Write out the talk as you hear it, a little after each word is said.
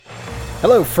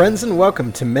Hello, friends, and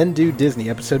welcome to Men Do Disney,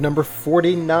 episode number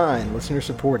 49, listener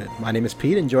supported. My name is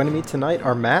Pete, and joining me tonight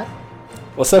are Matt.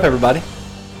 What's up, everybody?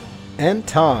 And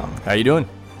Tom. How you doing?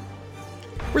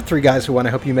 We're three guys who want to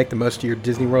help you make the most of your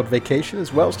Disney World vacation,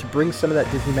 as well as to bring some of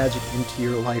that Disney magic into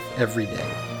your life every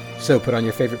day. So put on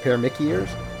your favorite pair of Mickey ears,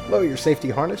 lower your safety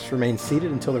harness, remain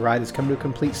seated until the ride has come to a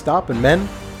complete stop, and men,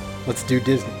 let's do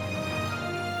Disney.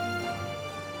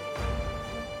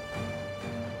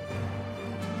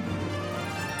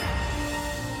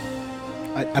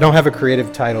 I don't have a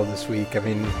creative title this week. I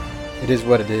mean, it is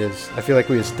what it is. I feel like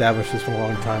we established this from a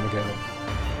long time ago.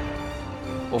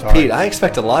 Well, Sorry. Pete, I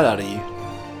expect a lot out of you.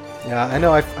 Yeah, I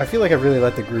know. I feel like I really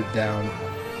let the group down.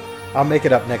 I'll make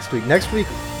it up next week. Next week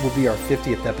will be our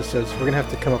 50th episode, so we're going to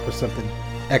have to come up with something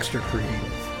extra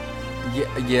creative.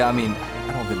 Yeah. I mean,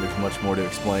 I don't think there's much more to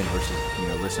explain versus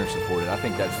listener supported. I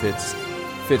think that fits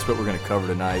what we're going to cover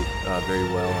tonight very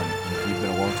well. And if you've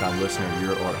been a long time listener,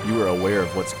 you are aware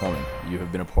of what's coming. You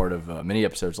have been a part of many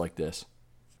episodes like this.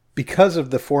 Because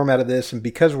of the format of this, and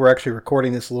because we're actually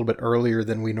recording this a little bit earlier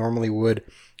than we normally would,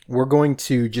 we're going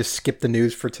to just skip the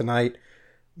news for tonight.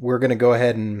 We're going to go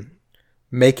ahead and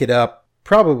make it up.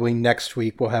 Probably next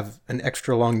week we'll have an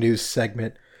extra long news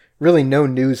segment. Really, no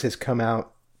news has come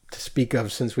out to speak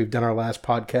of since we've done our last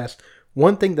podcast.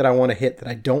 One thing that I want to hit that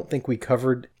I don't think we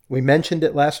covered, we mentioned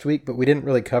it last week, but we didn't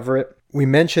really cover it. We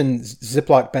mentioned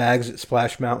Ziploc bags at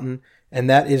Splash Mountain, and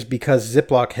that is because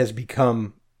Ziploc has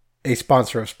become a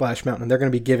sponsor of Splash Mountain, and they're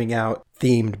going to be giving out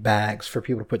themed bags for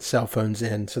people to put cell phones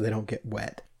in so they don't get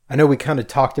wet. I know we kind of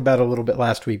talked about it a little bit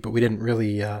last week, but we didn't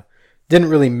really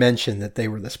mention that they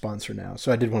were the sponsor now.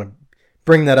 So I did want to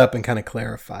bring that up and kind of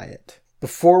clarify it.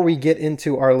 Before we get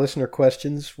into our listener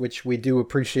questions, which we do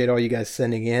appreciate all you guys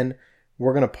sending in,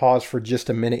 we're going to pause for just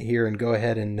a minute here and go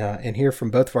ahead and hear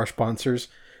from both of our sponsors,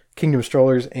 Kingdom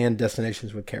Strollers and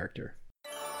Destinations with Character.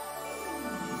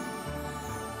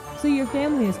 So your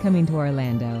family is coming to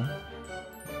Orlando,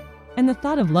 and the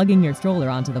thought of lugging your stroller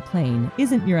onto the plane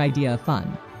isn't your idea of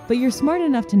fun. But you're smart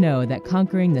enough to know that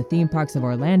conquering the theme parks of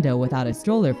Orlando without a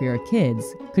stroller for your kids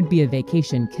could be a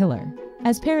vacation killer.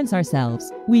 As parents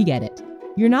ourselves, we get it.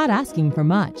 You're not asking for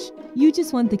much. You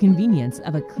just want the convenience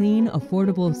of a clean,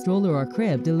 affordable stroller or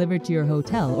crib delivered to your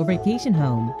hotel or vacation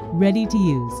home, ready to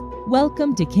use.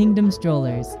 Welcome to Kingdom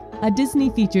Strollers, a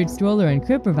Disney-featured stroller and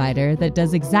crib provider that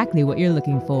does exactly what you're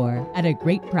looking for, at a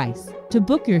great price. To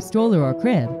book your stroller or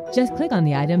crib, just click on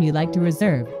the item you'd like to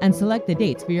reserve and select the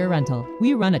dates for your rental.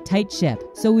 We run a tight ship,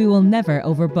 so we will never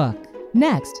overbook.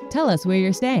 Next, tell us where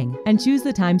you're staying and choose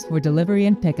the times for delivery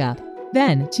and pickup.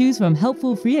 Then, choose from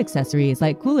helpful free accessories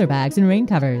like cooler bags and rain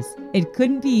covers. It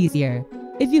couldn't be easier.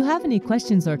 If you have any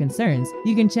questions or concerns,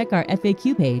 you can check our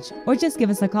FAQ page or just give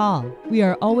us a call. We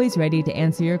are always ready to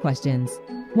answer your questions.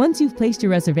 Once you've placed your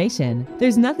reservation,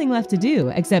 there's nothing left to do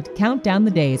except count down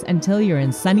the days until you're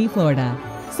in sunny Florida.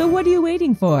 So what are you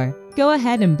waiting for? Go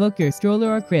ahead and book your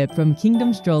stroller or crib from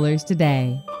Kingdom Strollers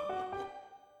today.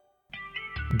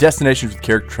 Destinations with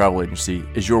Character Travel Agency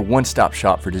is your one-stop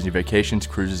shop for Disney vacations,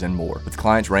 cruises, and more. With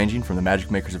clients ranging from the magic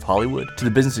makers of Hollywood to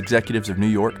the business executives of New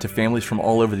York to families from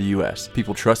all over the U.S.,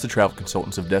 people trust the travel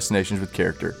consultants of Destinations with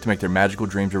Character to make their magical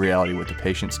dreams a reality with the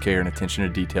patience, care, and attention to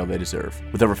detail they deserve.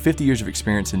 With over 50 years of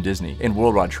experience in Disney and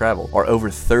worldwide travel, are over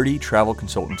 30 travel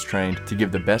consultants trained to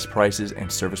give the best prices and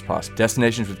service possible.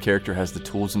 Destinations with Character has the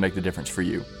tools to make the difference for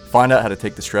you. Find out how to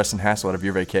take the stress and hassle out of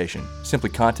your vacation. Simply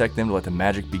contact them to let the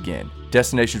magic begin.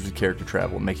 Destinations with Character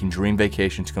Travel, making dream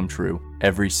vacations come true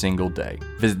every single day.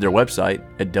 Visit their website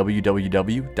at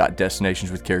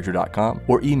www.destinationswithcharacter.com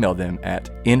or email them at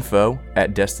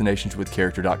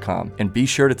info@destinationswithcharacter.com, and be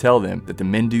sure to tell them that the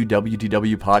Men Do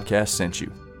WDW podcast sent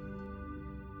you.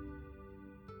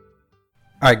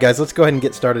 All right, guys, let's go ahead and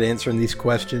get started answering these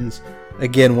questions.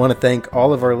 Again, want to thank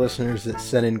all of our listeners that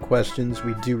sent in questions.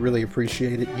 We do really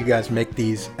appreciate it. You guys make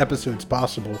these episodes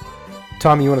possible.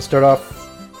 Tom, you want to start off?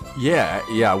 Yeah,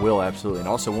 I will, absolutely. And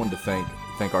also wanted to thank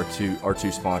our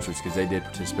two sponsors, because they did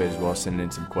participate as well, sending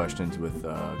in some questions with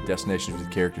Destinations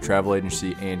with Character Travel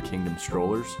Agency and Kingdom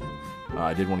Strollers.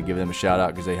 I did want to give them a shout out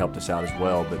because they helped us out as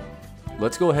well. But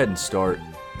let's go ahead and start.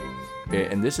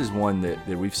 And this is one that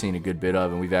we've seen a good bit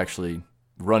of, and we've actually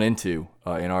run into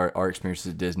in our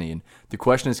experiences at Disney. And the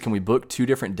question is, can we book two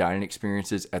different dining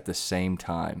experiences at the same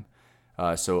time?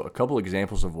 So a couple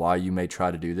examples of why you may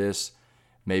try to do this.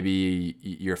 Maybe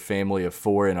your family of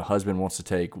four and a husband wants to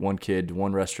take one kid to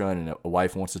one restaurant and a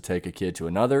wife wants to take a kid to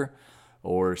another.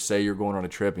 Or say you're going on a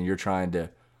trip and you're trying to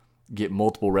get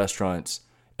multiple restaurants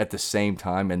at the same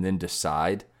time and then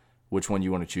decide which one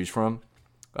you want to choose from.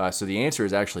 So the answer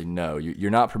is actually no. You're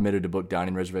not permitted to book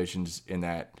dining reservations in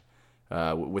that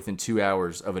within 2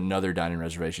 hours of another dining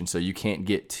reservation. So you can't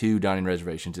get 2 dining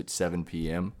reservations at 7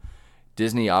 p.m.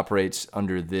 Disney operates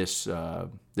under this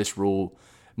rule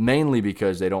mainly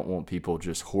because they don't want people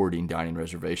just hoarding dining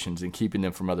reservations and keeping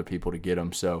them from other people to get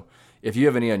them. So if you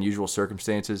have any unusual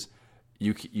circumstances,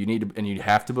 you need to, and you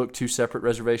have to book 2 separate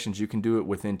reservations, you can do it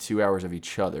within 2 hours of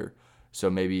each other. So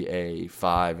maybe a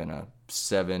 5 and a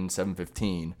 7,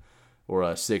 7:15, or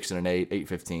a 6 and an 8,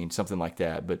 8:15, something like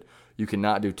that. But you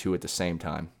cannot do 2 at the same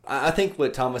time. I think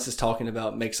what Thomas is talking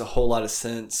about makes a whole lot of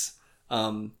sense.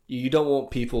 You don't want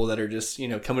people that are just,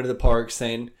 coming to the park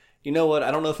saying, you know what, I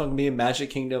don't know if I'm going to be in Magic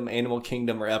Kingdom, Animal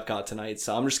Kingdom, or Epcot tonight,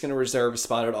 so I'm just going to reserve a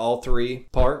spot at all 3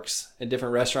 parks and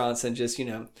different restaurants and just,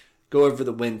 go wherever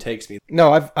the wind takes me.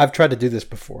 No, I've tried to do this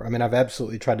before. I mean, I've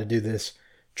absolutely tried to do this,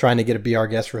 trying to get a Be Our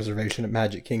Guest reservation at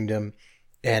Magic Kingdom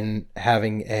and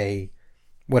having a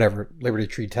Liberty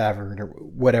Tree Tavern or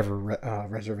whatever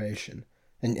reservation.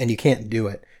 And you can't do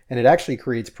it. And it actually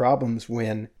creates problems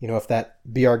when, if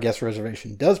that Be Our Guest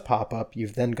reservation does pop up,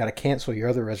 you've then got to cancel your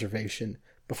other reservation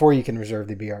before you can reserve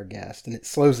the Be Our Guest. And it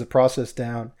slows the process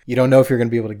down. You don't know if you're going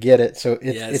to be able to get it. So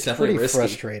it's pretty risky.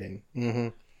 Frustrating. Mm-hmm.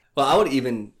 Well, I would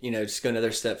even, just go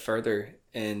another step further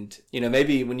and,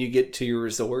 maybe when you get to your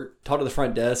resort, talk to the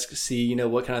front desk, see,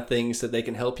 what kind of things that they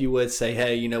can help you with. Say,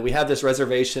 hey, we have this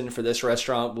reservation for this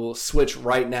restaurant. We'll switch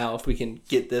right now if we can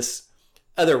get this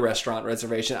other restaurant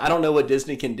reservation. I don't know what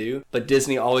Disney can do, but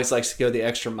Disney always likes to go the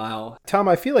extra mile. Tom,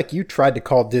 I feel like you tried to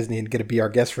call Disney and get a Be Our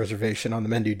Guest reservation on the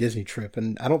Mendoo Disney trip,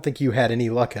 and I don't think you had any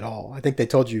luck at all. I think they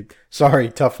told you, sorry,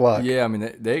 tough luck. Yeah, I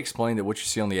mean, they explained that what you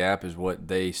see on the app is what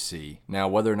they see. Now,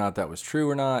 whether or not that was true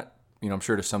or not, I'm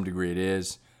sure to some degree it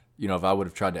is. If I would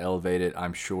have tried to elevate it,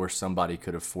 I'm sure somebody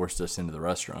could have forced us into the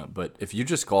restaurant. But if you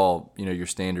just call, your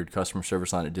standard customer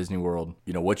service line at Disney World,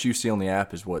 what you see on the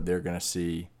app is what they're going to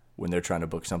see when they're trying to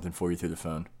book something for you through the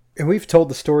phone. And we've told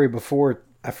the story before.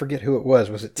 I forget who it was.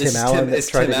 Was it Tim Allen that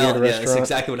tried to get a restaurant? Yeah, that's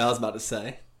exactly what I was about to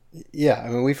say. Yeah, I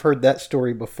mean, we've heard that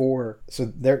story before.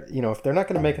 So they're, if they're not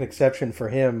going to make an exception for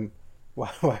him,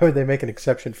 why would they make an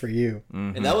exception for you?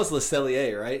 Mm-hmm. And that was Le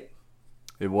Cellier, right?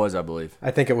 It was, I believe. I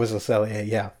think it was Le Cellier,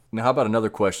 yeah. Now, how about another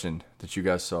question that you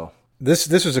guys saw? This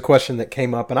was a question that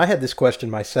came up, and I had this question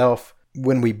myself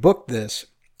when we booked this.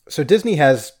 So Disney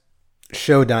has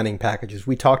show dining packages.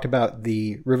 We talked about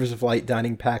the Rivers of Light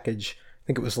dining package. I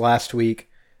think it was last week.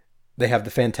 They have the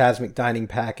Fantasmic dining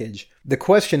package. The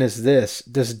question is this: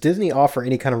 does Disney offer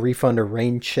any kind of refund or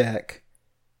rain check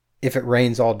if it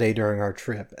rains all day during our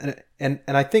trip? And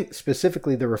I think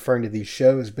specifically they're referring to these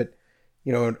shows, but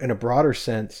in a broader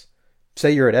sense,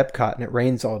 say you're at Epcot and it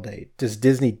rains all day. Does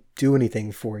Disney do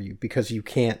anything for you because you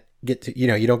can't get to,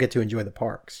 you don't get to enjoy the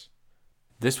parks?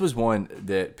 This was one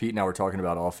that Pete and I were talking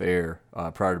about off air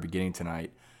prior to beginning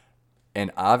tonight. And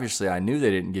obviously I knew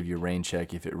they didn't give you a rain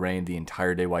check if it rained the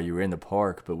entire day while you were in the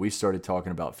park, but we started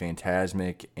talking about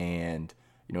Fantasmic and,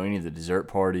 any of the dessert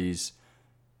parties,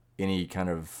 any kind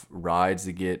of rides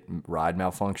that get ride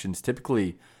malfunctions.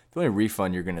 Typically, the only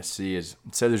refund you're going to see is,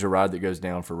 say there's a ride that goes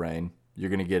down for rain. You're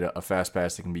going to get a fast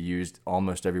pass that can be used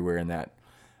almost everywhere in that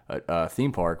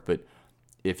theme park. But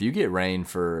if you get rain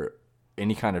for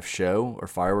any kind of show or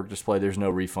firework display, there's no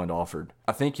refund offered.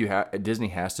 I think Disney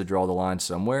has to draw the line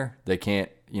somewhere. They can't,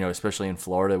 especially in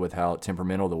Florida with how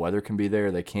temperamental the weather can be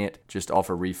there, they can't just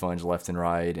offer refunds left and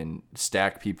right and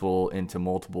stack people into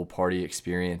multiple party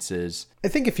experiences. I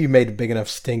think if you made a big enough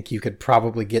stink, you could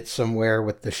probably get somewhere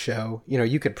with the show.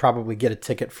 You could probably get a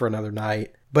ticket for another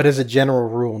night. But as a general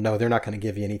rule, no, they're not going to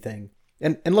give you anything.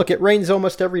 And look, it rains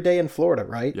almost every day in Florida,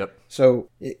 right? Yep. So,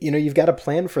 you've got to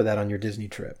plan for that on your Disney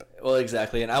trip. Well,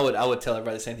 exactly. And I would tell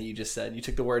everybody the same thing you just said. You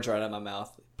took the words right out of my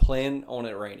mouth. Plan on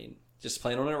it raining. Just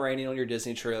plan on it raining on your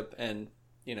Disney trip and,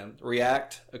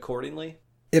 react accordingly.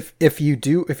 If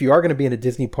you are going to be in a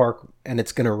Disney park and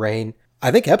it's going to rain,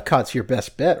 I think Epcot's your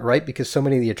best bet, right? Because so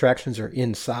many of the attractions are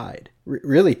inside.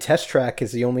 Really, Test Track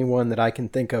is the only one that I can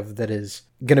think of that is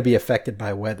going to be affected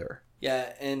by weather.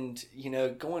 Yeah, and,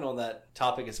 going on that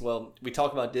topic as well, we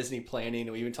talk about Disney planning,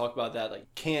 and we even talk about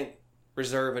that, can't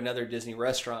reserve another Disney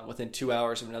restaurant within 2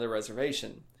 hours of another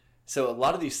reservation. So a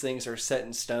lot of these things are set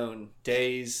in stone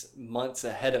days, months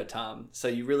ahead of time. So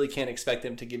you really can't expect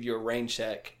them to give you a rain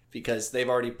check because they've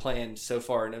already planned so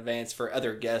far in advance for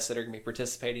other guests that are going to be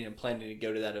participating and planning to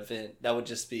go to that event. That would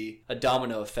just be a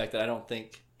domino effect that I don't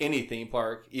think any theme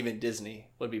park, even Disney,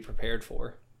 would be prepared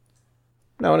for.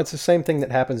 No, and it's the same thing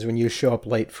that happens when you show up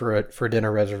late for a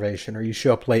dinner reservation or you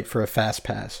show up late for a fast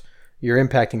pass. You're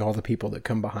impacting all the people that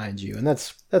come behind you. And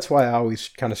that's why I always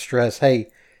kind of stress,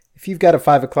 hey, if you've got a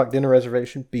 5 o'clock dinner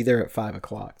reservation, be there at 5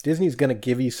 o'clock. Disney's going to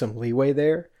give you some leeway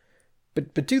there,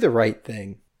 but do the right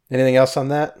thing. Anything else on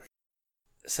that?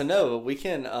 So no, we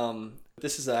can.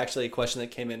 This is actually a question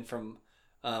that came in from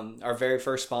our very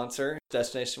first sponsor,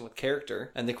 Destination with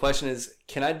Character, and the question is: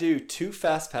 can I do two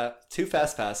fast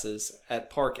passes at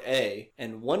Park A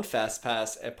and one fast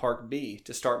pass at Park B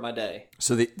to start my day?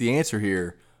 So the answer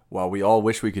here, while we all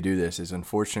wish we could do this, is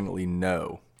unfortunately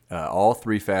no. All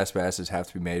 3 fast passes have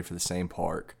to be made for the same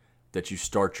park that you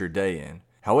start your day in.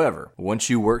 However, once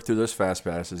you work through those fast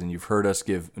passes, and you've heard us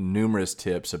give numerous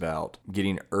tips about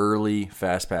getting early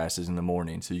fast passes in the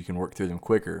morning so you can work through them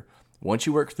quicker, once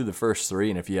you work through the first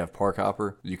 3, and if you have Park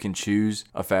Hopper, you can choose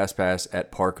a fast pass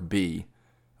at Park B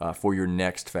for your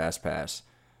next fast pass.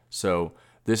 So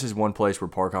this is one place where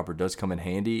Park Hopper does come in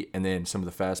handy, and then some of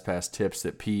the fast pass tips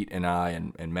that Pete and I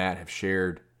and Matt have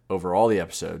shared over all the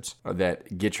episodes are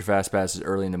that get your fast passes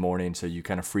early in the morning so you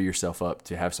kind of free yourself up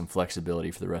to have some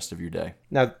flexibility for the rest of your day.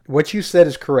 Now, what you said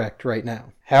is correct right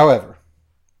now. However,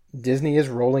 Disney is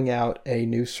rolling out a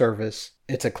new service.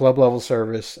 It's a club level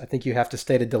service. I think you have to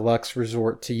stay at a deluxe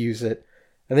resort to use it.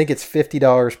 I think it's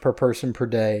 $50 per person per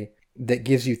day that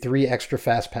gives you 3 extra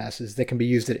fast passes that can be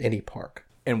used at any park.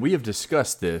 And we have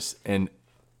discussed this, and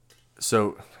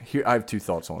so here I have 2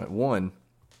 thoughts on it. One,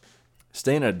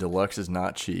 staying at a deluxe is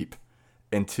not cheap.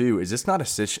 And 2, is this not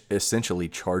essentially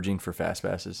charging for fast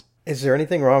passes? Is there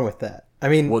anything wrong with that? I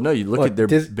mean, well, no, you look at their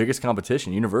biggest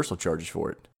competition, Universal charges for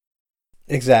it.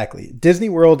 Exactly. Disney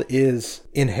World is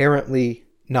inherently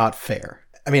not fair.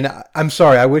 I mean, I'm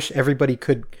sorry. I wish everybody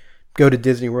could go to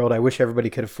Disney World. I wish everybody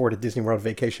could afford a Disney World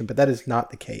vacation, but that is not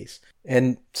the case.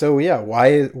 And so, yeah,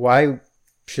 why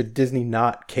should Disney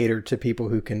not cater to people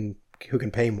who can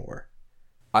pay more?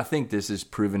 I think this has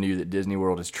proven to you that Disney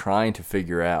World is trying to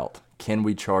figure out, can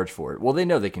we charge for it? Well, they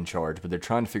know they can charge, but they're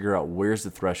trying to figure out where's the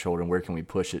threshold and where can we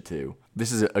push it to.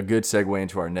 This is a good segue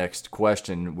into our next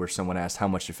question, where someone asked how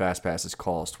much do fast passes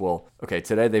cost. Well, okay,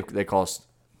 today they cost,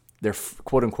 they're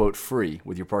quote unquote free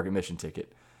with your park admission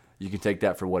ticket. You can take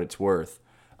that for what it's worth.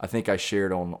 I think I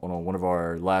shared on one of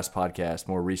our last podcasts,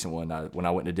 more recent one, when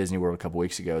I went to Disney World a couple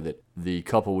weeks ago, that the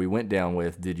couple we went down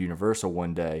with did Universal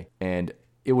one day, and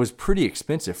it was pretty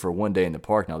expensive for one day in the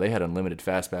park. Now, they had unlimited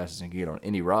fast passes and could get on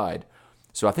any ride.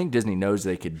 So I think Disney knows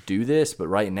they could do this, but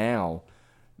right now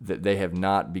that they have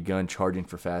not begun charging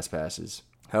for fast passes.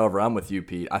 However, I'm with you,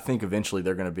 Pete. I think eventually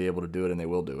they're going to be able to do it, and they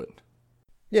will do it.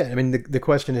 Yeah, I mean, the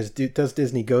question is, does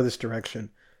Disney go this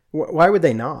direction? Why would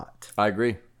they not? I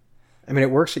agree. I mean, it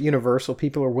works at Universal.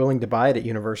 People are willing to buy it at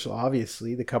Universal,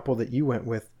 obviously. The couple that you went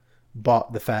with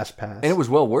bought the fast pass. And it was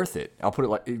well worth it. I'll put it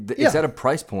like, it's at a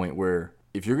price point where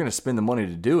if you're going to spend the money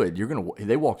to do it,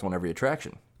 they walked on every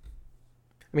attraction.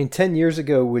 I mean, 10 years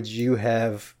ago, would you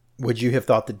have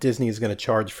thought that Disney is going to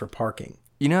charge for parking?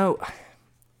 You know,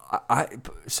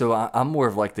 I'm more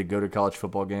of like the go to college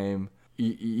football game.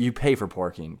 You pay for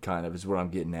parking, kind of, is what I'm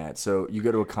getting at. So you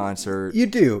go to a concert. You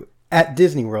do at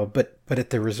Disney World, but at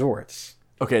the resorts.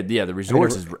 Okay, yeah, the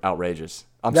resorts is outrageous.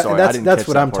 I'm sorry, I didn't that's catch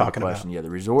what that I'm part of talking the question. about. Yeah, the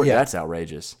resort, that's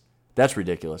outrageous. That's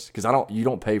ridiculous because you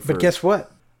don't pay for. But guess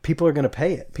what? People are going to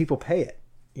pay it. People pay it.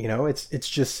 You know, it's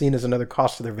just seen as another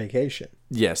cost of their vacation.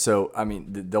 Yeah. So I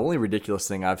mean, the only ridiculous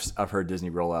thing I've heard Disney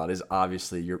roll out is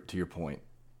obviously to your point,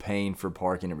 paying for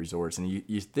parking at resorts. And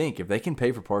you think if they can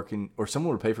pay for parking, or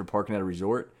someone would pay for parking at a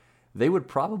resort, they would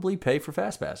probably pay for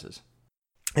fast passes.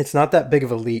 It's not that big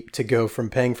of a leap to go from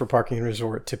paying for parking at a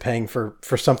resort to paying for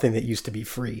something that used to be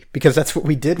free, because that's what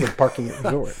we did with parking at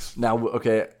resorts. Now,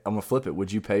 okay, I'm gonna flip it.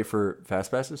 Would you pay for fast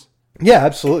passes? Yeah,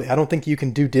 absolutely. I don't think you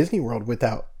can do Disney World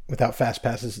without fast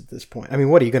passes at this point. I mean,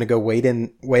 what are you going to go wait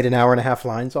an hour and a half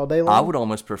lines all day long? I would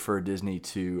almost prefer Disney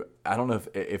to. I don't know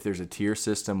if there's a tier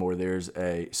system or there's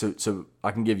a. So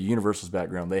I can give you Universal's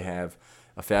background. They have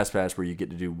a fast pass where you get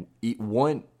to do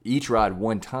each ride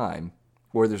one time,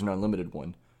 or there's an unlimited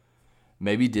one.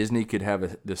 Maybe Disney could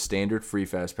have the standard free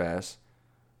fast pass,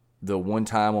 the one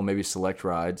time on maybe select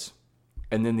rides,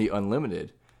 and then the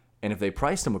unlimited. And if they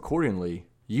priced them accordingly,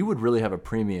 you would really have a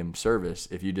premium service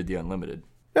if you did the unlimited.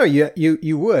 No,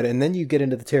 you would. And then you get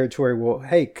into the territory, well,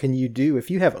 hey, if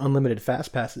you have unlimited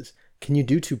fast passes, can you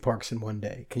do 2 parks in one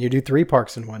day? Can you do 3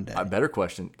 parks in one day? A better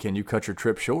question, can you cut your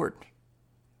trip short?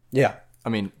 Yeah. I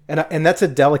mean, and that's a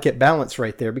delicate balance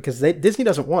right there, because Disney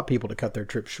doesn't want people to cut their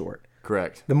trip short.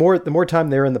 Correct. The more time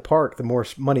they're in the park, the more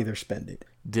money they're spending.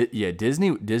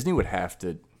 Disney would have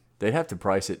to. They'd have to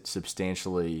price it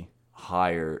substantially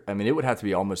higher. I mean, it would have to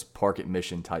be almost park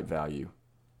admission type value,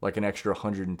 like an extra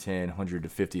 $110,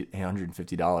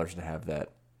 $150 to have that.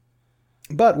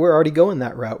 But we're already going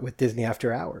that route with Disney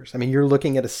After Hours. I mean, you're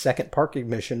looking at a second park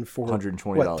admission for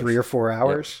 $120. What, 3 or 4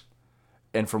 hours? Yep.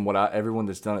 And from everyone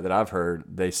that's done it that I've heard,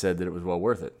 they said that it was well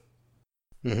worth it.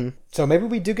 So maybe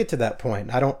we do get to that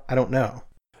point. I don't know.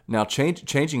 Now,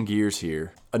 changing gears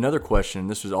here, another question,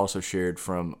 this was also shared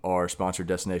from our sponsor,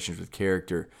 Destinations with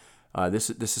Character. This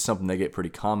is something they get pretty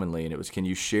commonly, and it was, can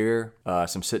you share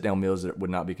some sit-down meals that would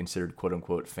not be considered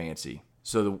quote-unquote fancy?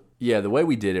 So, the way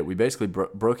we did it, we basically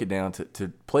broke it down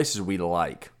to places we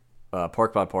like,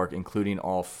 park by park, including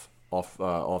off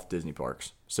Disney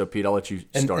parks. So, Pete, I'll let you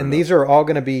start. And these are all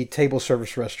going to be table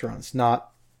service restaurants,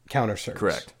 not counter service.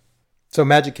 Correct. So,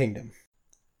 Magic Kingdom.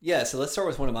 Yeah, so let's start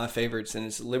with one of my favorites, and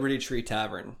it's Liberty Tree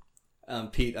Tavern.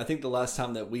 Pete, I think the last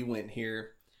time that we went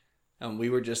here,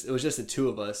 it was just the two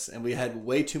of us, and we had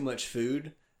way too much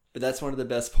food. But that's one of the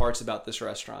best parts about this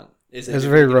restaurant. It was a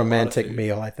very romantic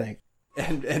meal, I think.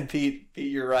 And Pete,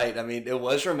 you're right. I mean, it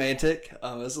was romantic.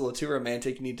 It was a little too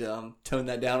romantic. You need to tone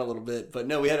that down a little bit. But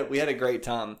no, we had a great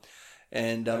time,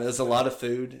 and it was a lot of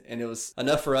food, and it was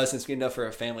enough for us, and it's enough for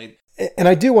our family. And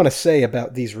I do want to say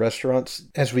about these restaurants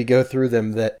as we go through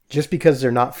them that just because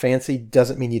they're not fancy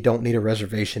doesn't mean you don't need a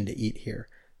reservation to eat here.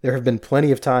 There have been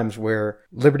plenty of times where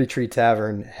Liberty Tree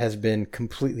Tavern has been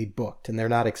completely booked and they're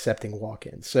not accepting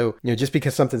walk-ins. So, just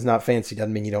because something's not fancy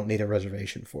doesn't mean you don't need a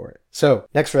reservation for it. So,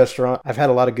 next restaurant, I've had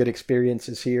a lot of good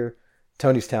experiences here.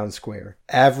 Tony's Town Square.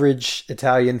 Average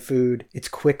Italian food. It's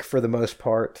quick for the most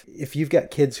part. If you've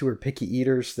got kids who are picky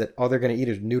eaters that all they're going to eat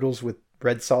is noodles with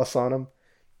red sauce on them,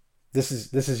 this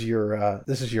is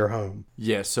your home.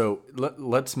 Yeah, so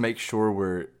let's make sure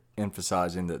we're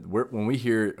emphasizing that when we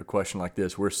hear a question like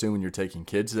this, we're assuming you're taking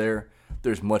kids there.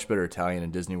 There's much better Italian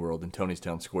in Disney World than Tony's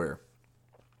Town Square.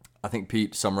 I think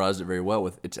Pete summarized it very well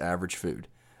with it's average food.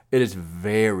 It is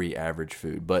very average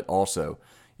food, but also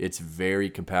it's very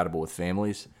compatible with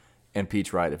families. And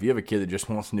Pete's right. If you have a kid that just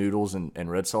wants noodles and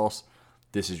red sauce,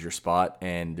 this is your spot,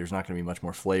 and there's not going to be much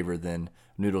more flavor than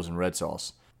noodles and red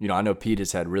sauce. I know Pete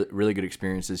has had really good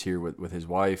experiences here with his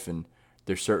wife, and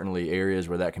there's certainly areas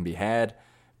where that can be had.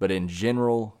 But in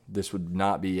general, this would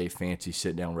not be a fancy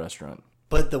sit-down restaurant.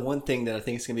 But the one thing that I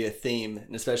think is going to be a theme,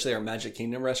 and especially our Magic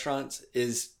Kingdom restaurants,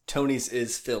 is Tony's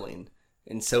is filling,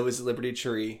 and so is Liberty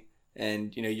Tree.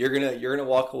 And you're gonna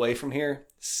walk away from here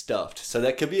stuffed. So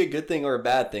that could be a good thing or a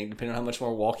bad thing, depending on how much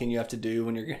more walking you have to do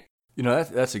when you're.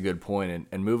 That's a good point.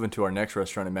 And moving to our next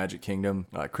restaurant in Magic Kingdom,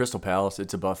 Crystal Palace,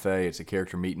 it's a buffet. It's a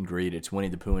character meet and greet. It's Winnie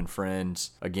the Pooh and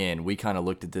Friends. Again, we kind of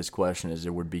looked at this question as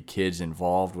there would be kids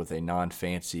involved with a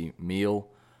non-fancy meal.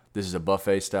 This is a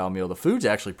buffet-style meal. The food's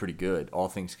actually pretty good, all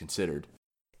things considered.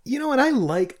 And I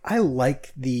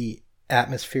like the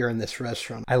atmosphere in this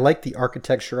restaurant. I like the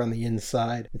architecture on the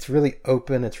inside. It's really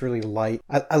open. It's really light.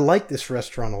 I like this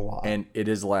restaurant a lot. And it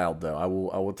is loud, though. I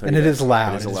will tell you. And it is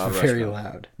loud. It is a very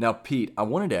loud. Now, Pete, I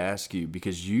wanted to ask you,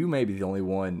 because you may be the only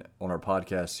one on our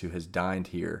podcast who has dined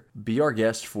here, be our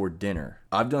guest for dinner.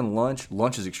 I've done lunch.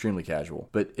 Lunch is extremely casual,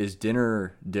 but is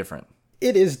dinner different?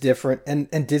 It is different,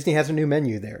 and Disney has a new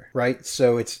menu there, right?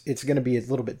 So it's going to be a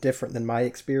little bit different than my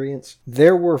experience.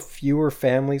 There were fewer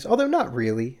families, although not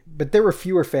really, but there were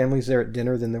fewer families there at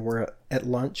dinner than there were at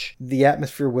lunch. The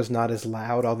atmosphere was not as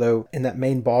loud, although in that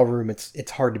main ballroom,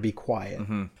 it's hard to be quiet.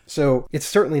 Mm-hmm. So it's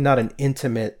certainly not an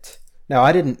intimate. Now,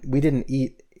 we didn't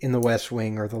eat in the West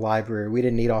Wing or the library. We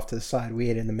didn't eat off to the side.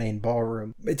 We ate in the main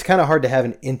ballroom. It's kind of hard to have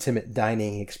an intimate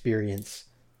dining experience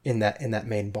in that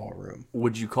main ballroom.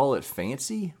 Would you call it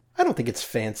fancy? I don't think it's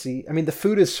fancy. I mean, the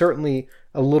food is certainly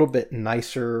a little bit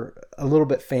nicer, a little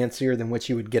bit fancier than what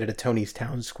you would get at a Tony's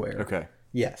Town Square. Okay.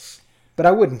 Yes. But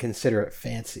I wouldn't consider it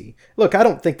fancy. Look, I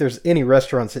don't think there's any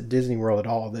restaurants at Disney World at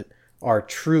all that are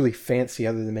truly fancy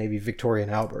other than maybe Victoria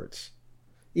and Albert's.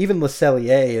 Even Le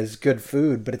Cellier is good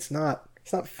food, but it's not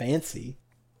fancy.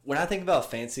 When I think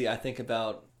about fancy, I think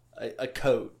about a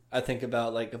coat. I think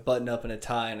about like a button up and a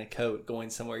tie and a coat going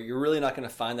somewhere. You're really not going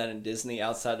to find that in Disney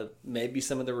outside of maybe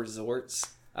some of the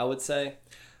resorts, I would say.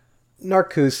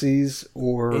 Narcoossee's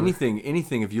or anything.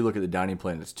 If you look at the dining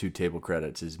plan, it's 2 table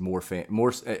credits is more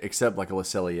except like a Le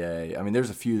Cellier. I mean, there's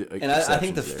a few. And I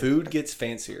think the food gets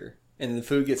fancier and the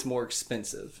food gets more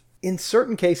expensive. In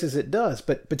certain cases, it does.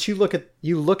 But you look at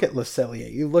Le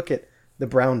Cellier, you look at the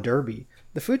Brown Derby.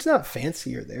 The food's not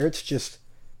fancier there. It's just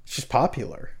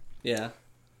popular. Yeah.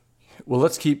 Well,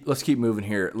 let's keep moving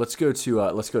here. Let's go to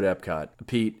Epcot.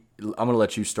 Pete, I'm going to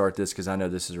let you start this because I know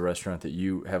this is a restaurant that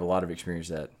you have a lot of experience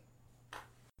at.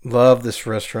 Love this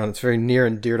restaurant. It's very near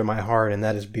and dear to my heart, and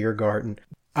that is Beer Garden.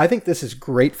 I think this is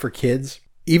great for kids.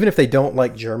 Even if they don't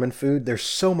like German food, there's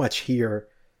so much here.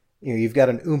 You've got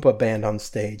an Oompa band on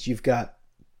stage. You've got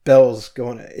bells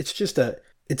going.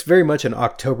 It's very much an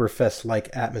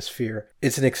Oktoberfest-like atmosphere.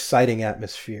 It's an exciting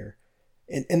atmosphere.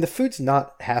 And the food's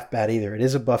not half bad either. It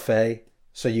is a buffet,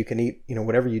 so you can eat,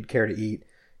 whatever you'd care to eat.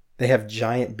 They have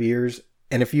giant beers.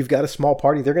 And if you've got a small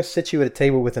party, they're going to sit you at a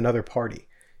table with another party.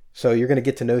 So you're going to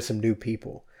get to know some new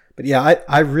people. But yeah,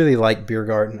 I really like Beer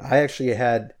Garden. I actually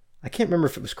had, I can't remember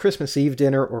if it was Christmas Eve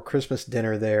dinner or Christmas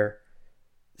dinner there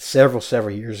several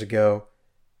years ago.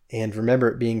 And remember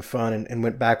it being fun, and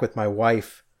went back with my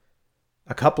wife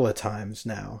a couple of times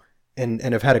now. And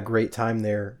have had a great time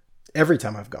there every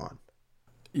time I've gone.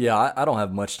 Yeah, I don't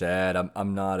have much to add.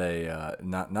 I'm not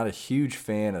a huge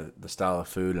fan of the style of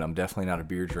food, and I'm definitely not a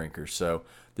beer drinker. So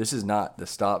this is not the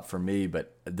stop for me.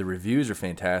 But the reviews are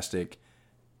fantastic.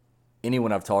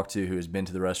 Anyone I've talked to who has been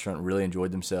to the restaurant really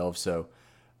enjoyed themselves. So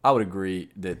I would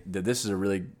agree that this is a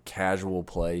really casual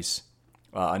place.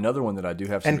 Another one that I do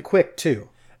have some, and quick too.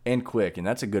 And quick, and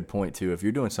that's a good point too. If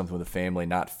you're doing something with a family,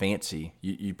 not fancy,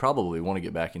 you probably want to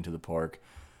get back into the park.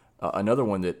 Another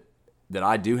one that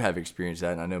I do have experience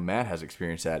at, and I know Matt has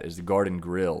experience at, is the Garden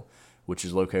Grill, which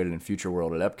is located in Future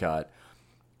World at Epcot.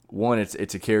 One,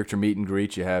 it's a character meet and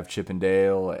greet. You have Chip and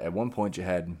Dale. At one point, you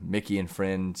had Mickey and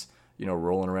friends,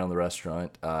 rolling around the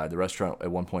restaurant. The restaurant at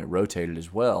one point rotated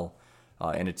as well,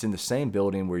 and it's in the same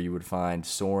building where you would find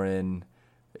Soarin',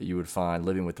 you would find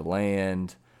Living with the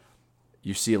Land.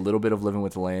 You see a little bit of Living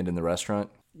with the Land in the restaurant.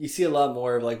 You see a lot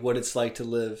more of like what it's like to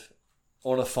live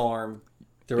on a farm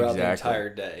throughout the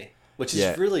entire day, which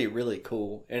is really, really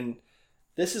cool. And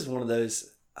this is one of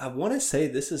those, I want to say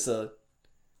this is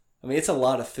it's a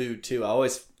lot of food too. I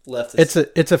always left this.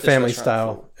 It's a family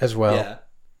style as well. Yeah.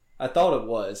 I thought it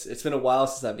was. It's been a while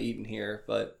since I've eaten here,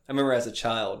 but I remember as a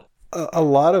child. A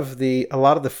lot of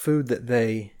the food that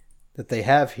they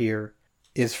have here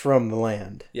is from the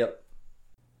land. Yep.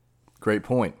 Great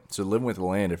point. So Living with the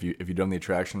Land, if you've done the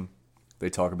attraction, they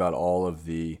talk about all of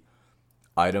the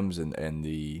items and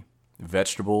the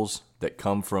vegetables that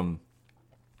come from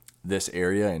this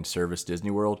area and Service Disney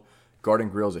World. Garden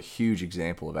Grill is a huge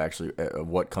example of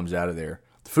what comes out of there.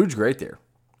 The food's great there.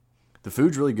 The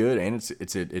food's really good, and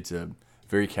it's a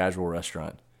very casual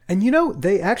restaurant. And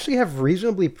they actually have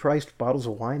reasonably priced bottles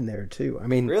of wine there too. I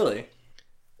mean, really?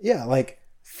 Yeah, like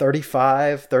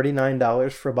 $35,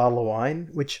 $39 for a bottle of wine,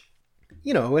 which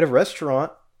at a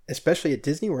restaurant, especially at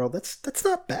Disney World, that's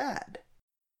not bad.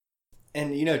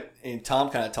 And and Tom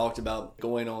kind of talked about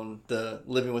going on the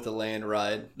Living with the Land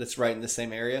ride that's right in the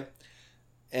same area.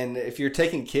 And if you're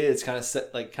taking kids, kind of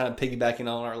piggybacking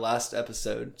on our last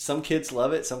episode, some kids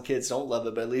love it, some kids don't love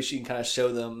it, but at least you can kind of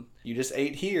show them, you just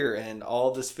ate here and all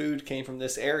of this food came from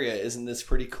this area. Isn't this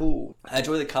pretty cool? I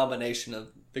enjoy the combination of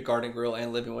the Garden Grill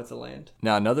and Living with the Land.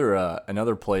 Now,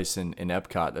 another place in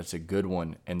Epcot that's a good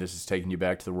one, and this is taking you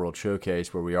back to the World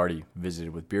Showcase where we already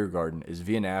visited with Beer Garden, is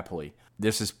Via Napoli.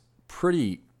 This is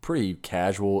pretty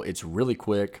casual. It's really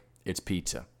quick. It's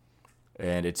pizza,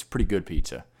 and it's pretty good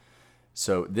pizza.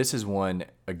 So this is one,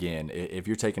 again, if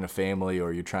you're taking a family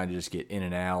or you're trying to just get in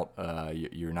and out,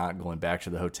 you're not going back to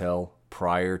the hotel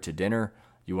prior to dinner,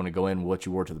 you want to go in what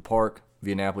you wore to the park,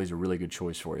 Via Napoli is a really good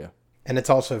choice for you. And it's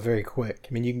also very quick.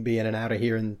 I mean, you can be in and out of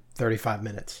here in 35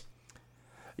 minutes.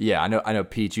 Yeah, I know,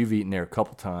 Pete, you've eaten there a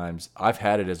couple times. I've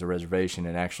had it as a reservation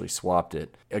and actually swapped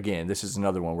it. Again, this is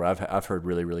another one where I've heard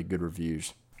really, really good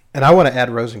reviews. And I want to add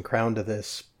Rose and Crown to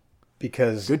this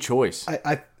because good choice.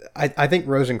 I think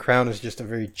Rose and Crown is just a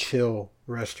very chill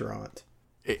restaurant.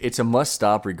 It's a must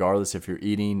stop regardless if you're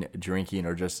eating, drinking,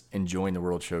 or just enjoying the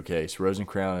World Showcase. Rose and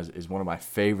Crown is one of my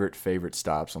favorite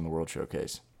stops on the World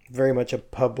Showcase. Very much a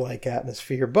pub-like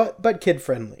atmosphere, but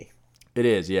kid-friendly. It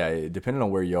is, yeah, depending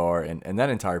on where you are, and that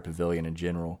entire pavilion in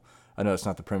general. I know it's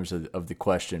not the premise of the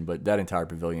question, but that entire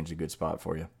pavilion is a good spot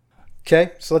for you.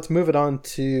 Okay, so let's move it on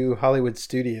to Hollywood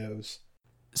Studios.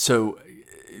 So,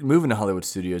 moving to Hollywood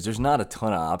Studios, there's not a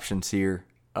ton of options here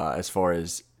as far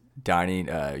as dining.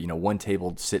 One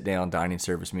table sit-down dining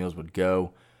service meals would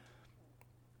go.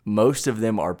 Most of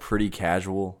them are pretty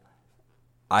casual.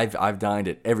 I've dined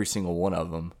at every single one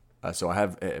of them, so I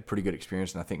have a pretty good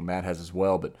experience, and I think Matt has as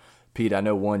well. But Pete, I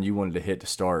know one you wanted to hit to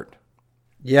start.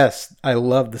 Yes, I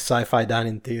love the Sci-Fi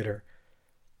Dining Theater.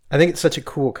 I think it's such a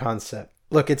cool concept.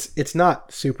 Look, it's not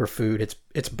superfood.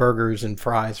 It's burgers and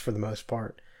fries for the most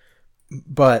part.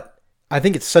 But I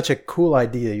think it's such a cool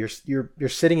idea. You're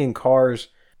sitting in cars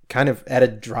kind of at a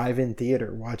drive-in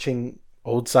theater watching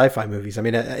old sci-fi movies. I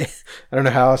mean, I don't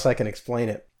know how else I can explain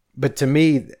it. But to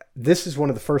me, this is one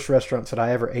of the first restaurants that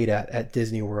I ever ate at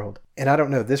Disney World. And I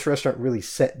don't know, this restaurant really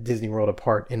set Disney World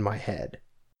apart in my head.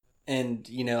 And,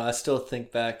 I still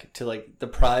think back to, like, the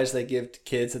prize they give to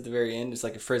kids at the very end is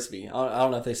like a Frisbee. I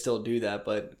don't know if they still do that,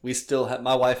 but we still have,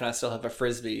 my wife and I still have a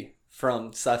Frisbee from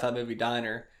Sci-Fi Movie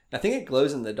Diner. And I think it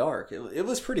glows in the dark. It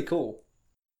was pretty cool.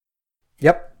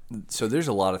 Yep. So there's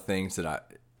a lot of things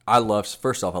that I love.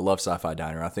 First off, I love Sci-Fi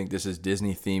Diner. I think this is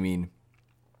Disney theming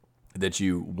that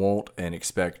you won't and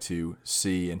expect to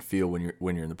see and feel when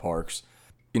you're in the parks.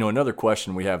 Another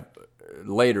question we have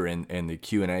later in the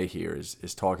Q&A here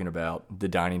is talking about the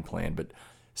dining plan, but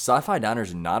Sci-Fi Diner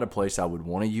is not a place I would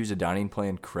want to use a dining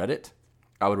plan credit.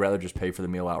 I would rather just pay for the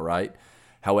meal outright.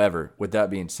 However, with that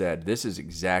being said, this is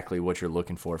exactly what you're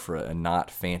looking for a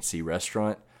not fancy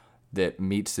restaurant that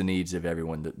meets the needs of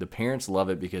everyone. The parents love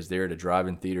it because they're at a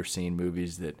drive-in theater seeing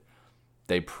movies that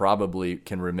they probably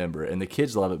can remember. And the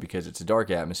kids love it because it's a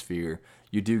dark atmosphere.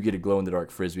 You do get a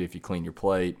glow-in-the-dark Frisbee if you clean your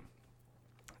plate.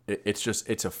 It's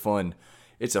a fun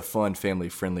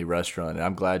family-friendly restaurant. And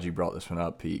I'm glad you brought this one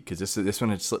up, Pete, because this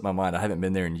one had slipped my mind. I haven't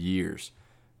been there in years.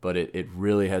 But it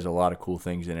really has a lot of cool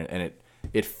things in it. And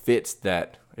it fits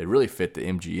that. It really fit the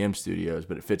MGM studios,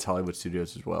 but it fits Hollywood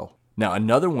Studios as well. Now,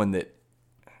 another one that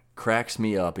cracks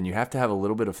me up, and you have to have a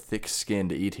little bit of thick skin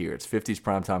to eat here. It's 50's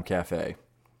Primetime Cafe.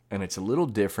 And it's a little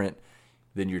different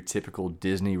than your typical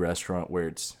Disney restaurant where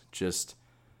it's just,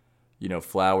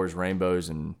 flowers, rainbows,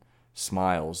 and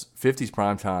smiles. 50's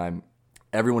Primetime,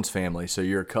 everyone's family. So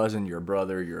you're a cousin, you're a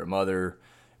brother, you're a mother,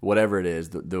 whatever it is.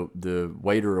 The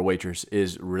waiter or waitress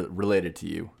is related to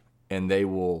you. And they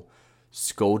will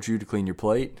scold you to clean your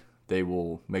plate. They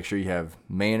will make sure you have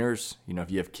manners. If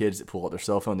you have kids that pull out their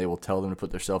cell phone, they will tell them to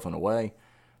put their cell phone away.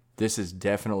 This is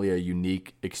definitely a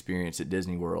unique experience at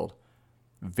Disney World.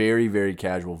 Very, very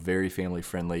casual, very family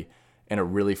friendly, and a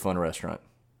really fun restaurant.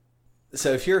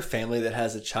 So if you're a family that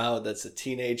has a child that's a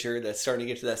teenager that's starting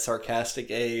to get to that sarcastic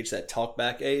age, that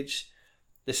talkback age,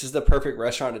 this is the perfect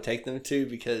restaurant to take them to,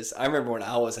 because I remember when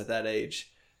I was at that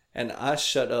age and I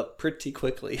shut up pretty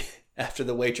quickly after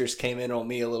the waitress came in on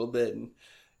me a little bit and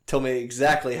told me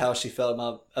exactly how she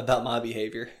felt about my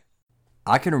behavior.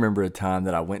 I can remember a time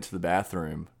that I went to the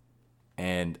bathroom,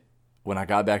 and when I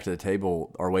got back to the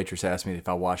table, our waitress asked me if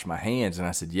I washed my hands, and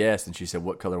I said yes, and she said,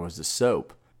 "What color was the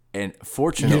soap?" And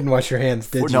fortunately, you didn't wash your hands,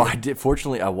 did you? No, I did.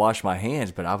 Fortunately, I washed my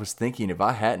hands, but I was thinking if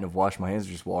I hadn't have washed my hands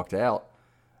and just walked out,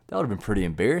 that would have been pretty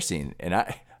embarrassing. And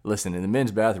listen, in the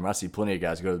men's bathroom, I see plenty of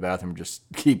guys go to the bathroom and just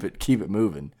keep it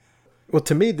moving. Well,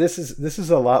 to me, this is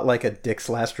a lot like a Dick's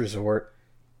Last Resort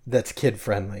that's kid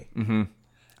friendly. Mm-hmm.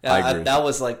 Yeah, that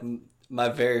was like my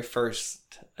very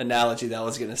first analogy that I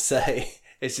was going to say.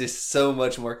 It's just so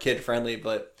much more kid friendly,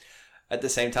 but at the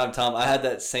same time, Tom, I had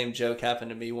that same joke happen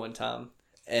to me one time.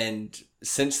 And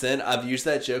since then, I've used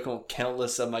that joke on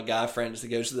countless of my guy friends that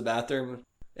goes to the bathroom,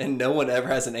 and no one ever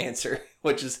has an answer,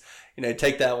 which is,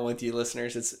 take that one with you,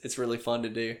 listeners. It's really fun to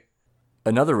do.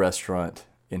 Another restaurant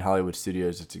in Hollywood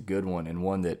Studios, it's a good one, and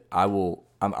one that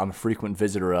I'm a frequent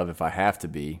visitor of if I have to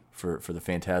be for the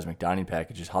Fantasmic dining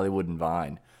package, is Hollywood and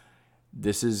Vine.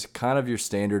 This is kind of your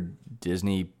standard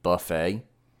Disney buffet.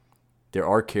 There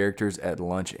are characters at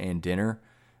lunch and dinner.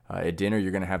 At dinner,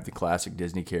 you're going to have the classic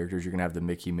Disney characters. You're going to have the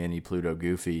Mickey, Minnie, Pluto,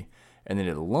 Goofy. And then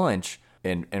at lunch,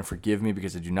 and forgive me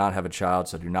because I do not have a child,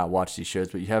 so I do not watch these shows,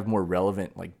 but you have more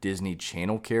relevant like Disney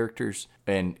Channel characters.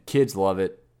 And kids love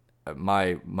it.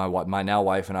 My now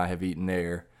wife and I have eaten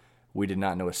there. We did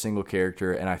not know a single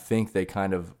character, and I think they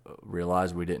kind of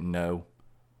realized we didn't know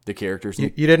the characters. You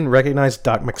didn't recognize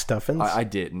Doc McStuffins? I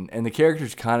didn't, and the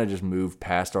characters kind of just moved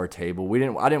past our table.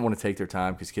 I didn't want to take their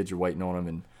time because kids are waiting on them,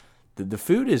 and the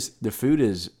food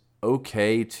is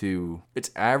okay to, it's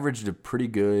average to pretty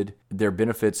good. There are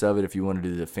benefits of it if you want to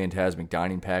do the Fantasmic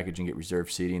dining package and get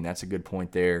reserved seating. That's a good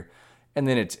point there, and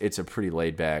then it's a pretty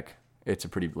laid back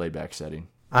setting.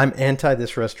 I'm anti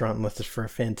this restaurant unless it's for a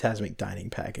Fantasmic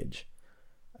dining package.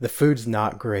 The food's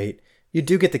not great. You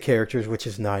do get the characters, which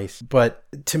is nice, but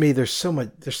to me, there's so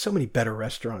many better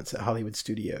restaurants at Hollywood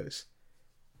Studios.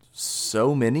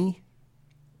 So many?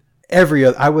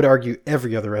 I would argue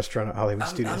every other restaurant at Hollywood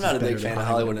Studios. I'm not a big fan of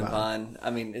Hollywood and Vine.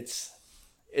 I mean, it's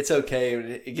okay.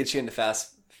 It gets you into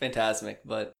Fantasmic,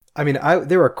 but I mean,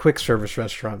 there are quick service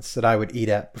restaurants that I would eat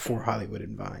at before Hollywood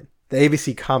and Vine. The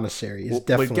ABC Commissary is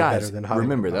definitely better than Hollywood.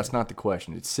 Remember, and Vine. that's not the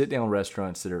question. It's sit-down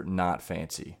restaurants that are not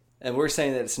fancy. And we're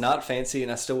saying that it's not fancy,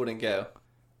 and I still wouldn't go.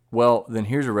 Well, then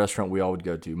here's a restaurant we all would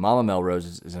go to. Mama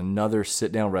Melrose's is another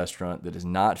sit-down restaurant that is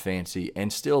not fancy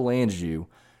and still lands you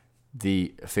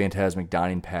the Fantasmic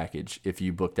dining package if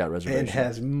you book that reservation. And it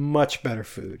has much better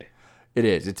food. It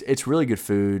is. It's really good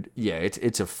food. Yeah,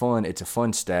 it's a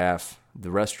fun staff.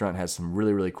 The restaurant has some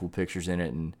really, really cool pictures in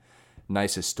it and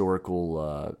nice historical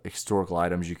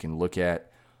items you can look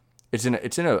at. It's in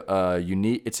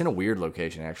a weird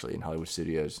location actually in Hollywood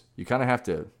Studios. You kind of have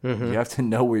to you have to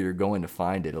know where you're going to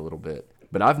find it a little bit.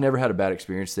 But I've never had a bad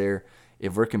experience there.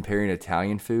 If we're comparing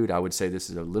Italian food, I would say this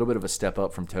is a little bit of a step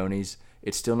up from Tony's.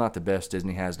 It's still not the best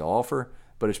Disney has to offer,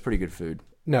 but it's pretty good food.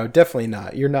 No, definitely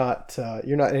not. You're not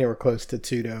anywhere close to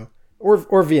Tutto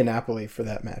or Via Napoli for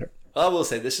that matter. Well, I will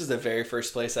say this is the very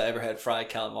first place I ever had fried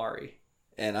calamari,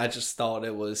 and I just thought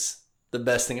it was the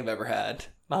best thing I've ever had.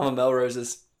 Mama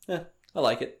Melrose's, I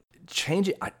like it.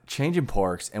 Changing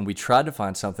parks, and we tried to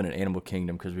find something at Animal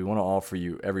Kingdom because we want to offer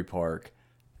you every park.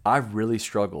 I really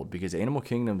struggled because Animal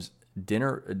Kingdom's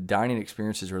dining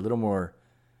experiences are a little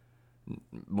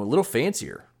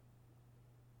fancier.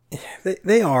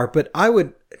 They are, but I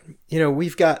would,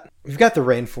 we've got the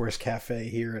Rainforest Cafe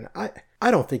here, and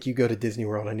I don't think you go to Disney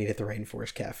World and eat at the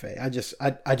Rainforest Cafe. I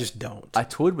just don't. I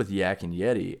toyed with Yak and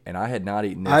Yeti, and I had not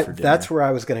eaten there for dinner. That's where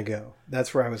I was going to go.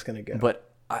 But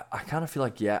I kind of feel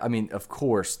like, of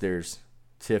course, there's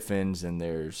Tiffin's and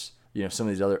there's, some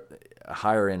of these other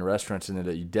higher end restaurants in there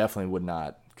that you definitely would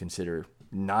not consider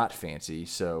not fancy.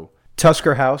 So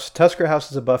Tusker House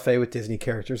is a buffet with Disney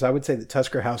characters. I would say that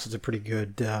Tusker House is a pretty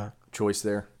good choice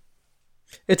there.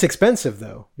 It's expensive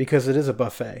though because it is a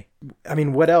buffet. I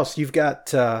mean, what else? You've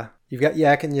got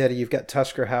Yak and Yeti, you've got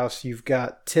Tusker House, you've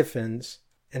got Tiffin's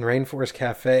and Rainforest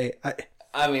Cafe.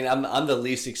 I'm the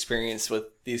least experienced with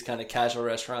these kind of casual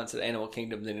restaurants at Animal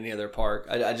Kingdom than any other park.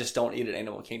 I just don't eat at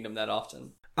Animal Kingdom that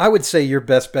often. I would say your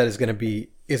best bet is going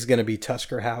to be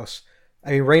Tusker House.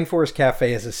 I mean, Rainforest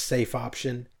Cafe is a safe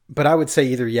option, but I would say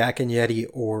either Yak and Yeti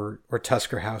or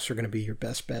Tusker House are going to be your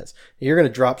best bets. You're going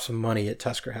to drop some money at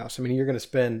Tusker House. I mean, you're going to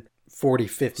spend $40,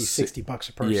 $50, $60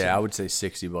 a person. Yeah, I would say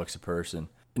 $60 a person.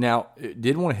 Now,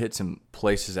 did want to hit some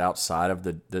places outside of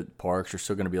the parks. You're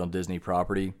still going to be on Disney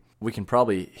property. We can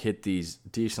probably hit these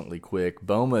decently quick.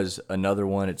 Boma's another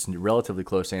one. It's relatively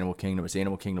close to Animal Kingdom. It's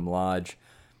Animal Kingdom Lodge.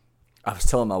 I was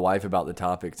telling my wife about the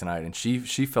topic tonight, and she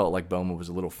felt like Boma was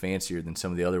a little fancier than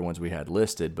some of the other ones we had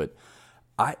listed. But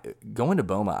going to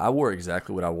Boma, I wore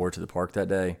exactly what I wore to the park that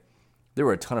day. There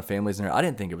were a ton of families in there. I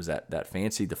didn't think it was that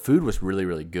fancy. The food was really,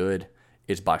 really good.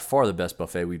 It's by far the best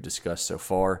buffet we've discussed so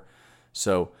far.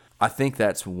 So I think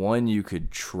that's one you could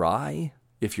try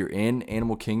if you're in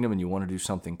Animal Kingdom and you want to do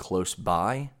something close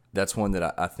by. That's one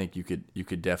that I think you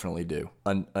could definitely do.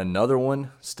 Another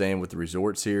one, staying with the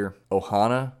resorts here,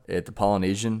 Ohana at the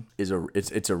Polynesian is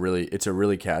it's a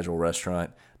really casual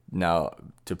restaurant. Now,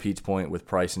 to Pete's point with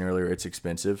pricing earlier, it's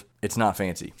expensive. It's not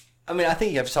fancy. I mean, I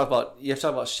think you have to talk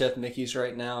about Chef Mickey's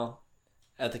right now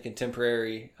at the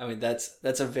Contemporary. I mean, that's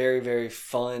a very, very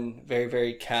fun, very,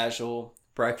 very casual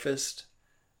breakfast.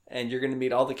 And you're going to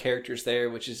meet all the characters there,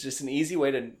 which is just an easy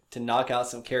way to knock out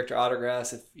some character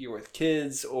autographs if you're with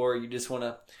kids or you just want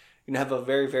to have a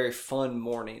very, very fun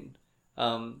morning.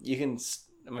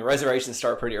 Reservations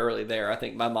start pretty early there. I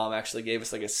think my mom actually gave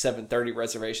us like a 7:30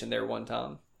 reservation there one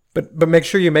time. But make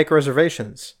sure you make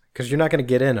reservations because you're not going to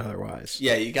get in otherwise.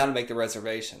 Yeah, you got to make the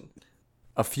reservation.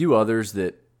 A few others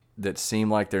that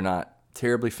seem like they're not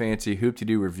terribly fancy.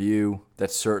 Hoop-de-Doo Review, that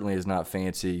certainly is not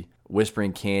fancy.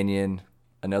 Whispering Canyon,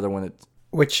 another one that...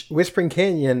 Which, Whispering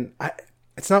Canyon,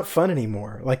 it's not fun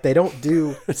anymore. Like, they don't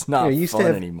do... It's not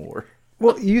fun anymore.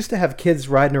 Well, you used to have kids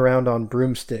riding around on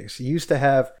broomsticks. You used to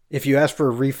have, if you asked for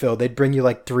a refill, they'd bring you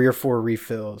like 3 or 4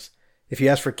 refills. If you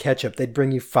asked for ketchup, they'd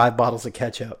bring you 5 bottles of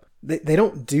ketchup. They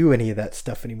don't do any of that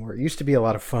stuff anymore. It used to be a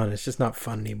lot of fun. It's just not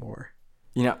fun anymore.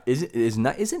 Isn't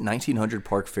 1900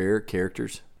 Park Fair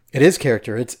characters? It is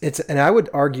character. It's and I would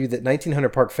argue that 1900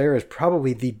 Park Fair is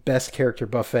probably the best character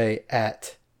buffet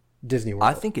at Disney World.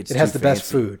 I think it has the best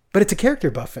food, but it's a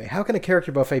character buffet. How can a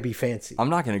character buffet be fancy? I'm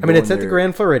not going to. It's at the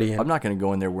Grand Floridian. I'm not going to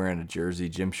go in there wearing a jersey,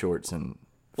 gym shorts, and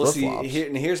flip-flops. Well,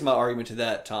 here's my argument to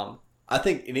that, Tom. I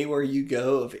think anywhere you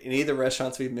go, of any of the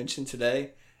restaurants we've mentioned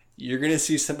today, you're going to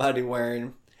see somebody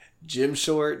wearing gym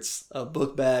shorts, a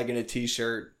book bag, and a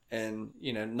t-shirt, and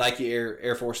Nike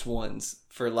Air Force Ones,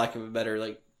 for lack of a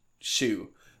better shoe.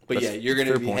 But you're going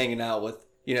to be hanging out with,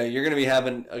 you're going to be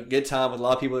having a good time with a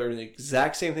lot of people that are doing the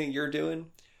exact same thing you're doing,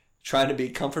 trying to be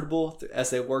comfortable as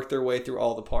they work their way through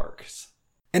all the parks.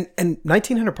 And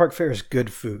 1900 Park Fair is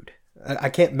good food. I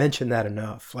can't mention that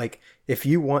enough. Like, if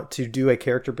you want to do a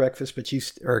character breakfast,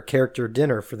 or a character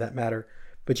dinner for that matter,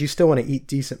 but you still want to eat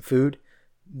decent food,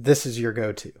 this is your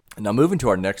go-to. Now, moving to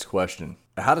our next question.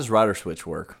 How does Rider Switch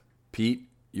work? Pete,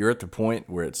 you're at the point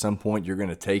where at some point you're going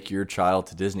to take your child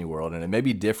to Disney World, and it may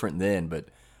be different then, but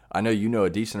I know you know a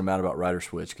decent amount about Rider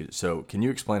Switch. So can you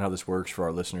explain how this works for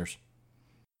our listeners?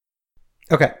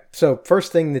 Okay, so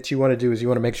first thing that you want to do is you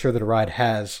want to make sure that a ride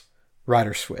has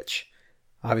Rider Switch.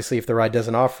 Obviously, if the ride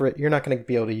doesn't offer it, you're not going to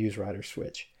be able to use Rider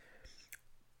Switch.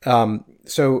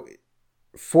 So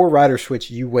for Rider Switch,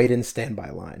 you wait in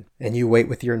standby line, and you wait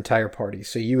with your entire party.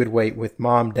 So you would wait with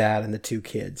mom, dad, and the 2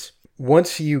 kids.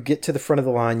 Once you get to the front of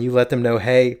the line, you let them know,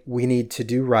 hey, we need to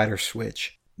do Rider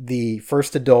Switch. The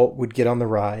first adult would get on the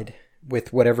ride,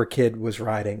 with whatever kid was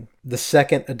riding. The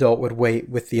second adult would wait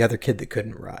with the other kid that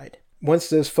couldn't ride. Once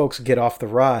those folks get off the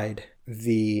ride,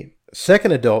 the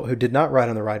second adult who did not ride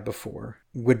on the ride before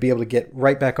would be able to get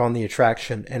right back on the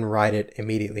attraction and ride it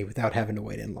immediately without having to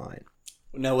wait in line.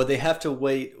 Now, would they have to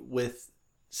wait with,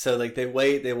 so like they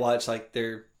wait, they watch like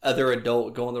their other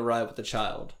adult go on the ride with the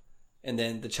child, and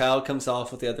then the child comes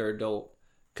off with the other adult.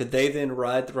 Could they then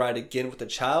ride the ride again with the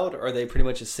child, or are they pretty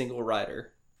much a single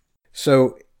rider?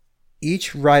 So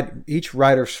each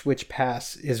rider switch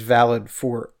pass is valid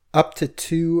for up to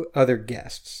 2 other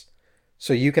guests.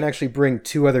 So you can actually bring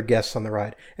 2 other guests on the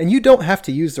ride. And you don't have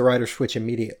to use the rider switch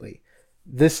immediately.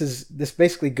 This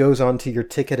basically goes on to your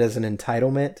ticket as an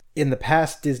entitlement. In the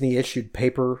past, Disney issued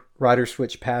paper rider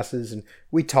switch passes, and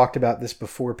we talked about this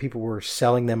before. People were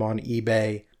selling them on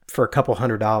eBay for a couple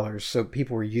 $100, so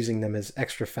people were using them as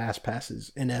extra fast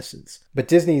passes in essence. But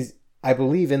Disney's, I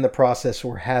believe, in the process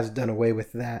or has done away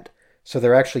with that. So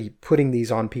they're actually putting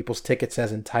these on people's tickets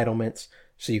as entitlements,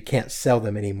 so you can't sell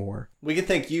them anymore. We can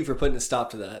thank you for putting a stop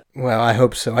to that. Well, I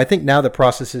hope so. I think now the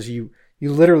process is you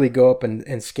literally go up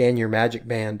and scan your Magic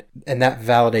Band, and that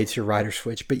validates your rider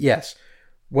switch. But yes,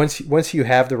 once you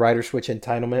have the rider switch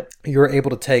entitlement, you're able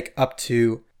to take up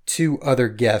to 2 other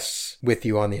guests with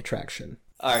you on the attraction.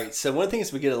 All right, so one of the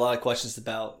things we get a lot of questions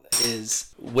about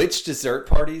is which dessert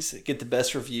parties get the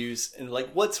best reviews and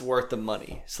like what's worth the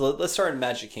money. So let's start in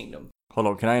Magic Kingdom. Hold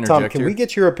on, can I interject Tom, can here? we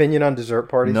get your opinion on dessert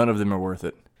parties? None of them are worth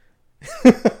it.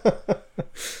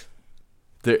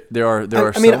 There are.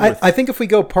 I think if we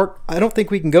go park, I don't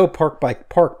think we can go park by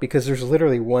park because there's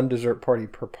literally 1 dessert party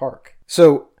per park.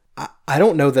 So I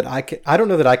don't know that I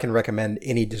can recommend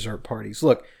any dessert parties.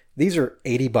 Look, these are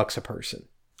 $80 a person.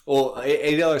 Well,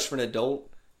 $80 for an adult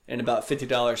and about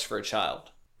 $50 for a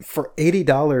child. For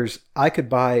 $80, I could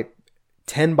buy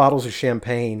 10 bottles of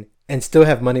champagne and still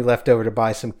have money left over to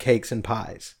buy some cakes and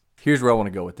pies. Here's where I want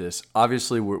to go with this.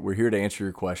 Obviously, we're here to answer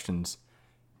your questions.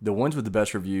 The ones with the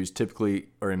best reviews typically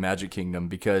are in Magic Kingdom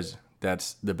because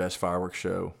that's the best fireworks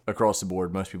show across the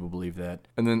board. Most people believe that.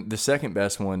 And then the second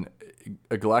best one,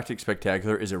 a Galactic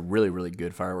Spectacular, is a really, really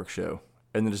good fireworks show.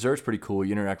 And the dessert's pretty cool.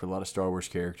 You interact with a lot of Star Wars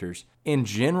characters. In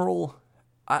general,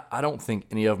 I don't think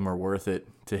any of them are worth it.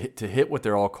 To hit what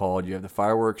they're all called, you have the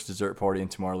fireworks dessert party in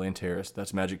Tomorrowland Terrace.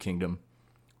 That's Magic Kingdom.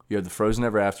 You have the Frozen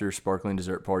Ever After sparkling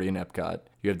dessert party in Epcot.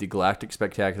 You have the Galactic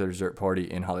Spectacular dessert party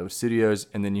in Hollywood Studios.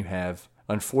 And then you have,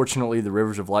 unfortunately, the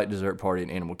Rivers of Light dessert party in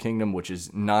Animal Kingdom, which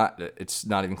is not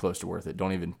even close to worth it.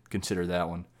 Don't even consider that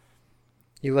one.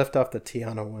 You left off the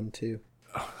Tiana one, too.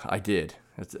 I did.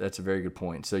 That's a very good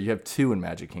point. So you have 2 in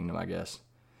Magic Kingdom, I guess.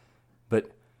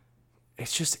 But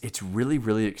it's really,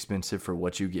 really expensive for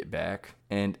what you get back.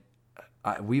 And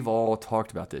we've all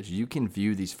talked about this. You can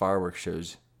view these fireworks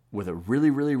shows with a really,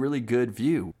 really, really good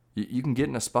view. You can get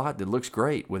in a spot that looks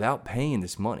great without paying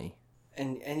this money.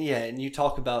 And you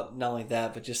talk about not only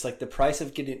that, but just like the price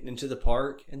of getting into the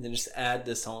park and then just add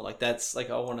this on. Like that's like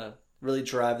I want to really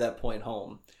drive that point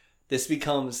home. This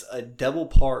becomes a double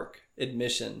park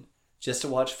admission just to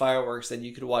watch fireworks that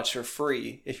you could watch for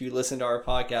free if you listen to our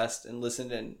podcast and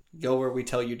listen and go where we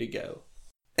tell you to go.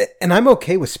 And I'm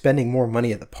okay with spending more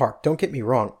money at the park. Don't get me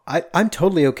wrong. I'm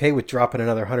totally okay with dropping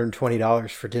another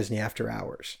 $120 for Disney After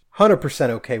Hours. 100%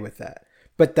 okay with that.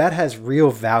 But that has real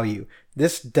value.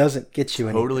 This doesn't get you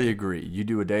anything. Totally agree. You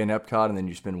do a day in Epcot and then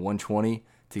you spend $120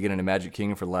 to get into Magic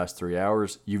Kingdom for the last 3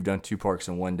 hours. You've done 2 parks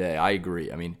in one day. I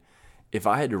agree. I mean, if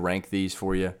I had to rank these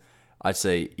for you, I'd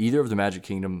say either of the Magic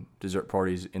Kingdom dessert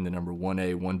parties in the number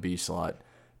 1A, 1B slot,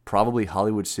 probably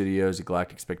Hollywood Studios, the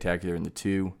Galactic Spectacular in the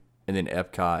 2, and then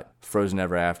Epcot, Frozen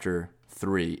Ever After,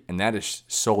 3. And that is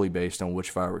solely based on which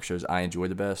fireworks shows I enjoy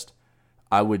the best.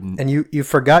 And you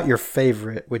forgot your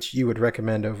favorite, which you would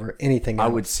recommend over anything else. I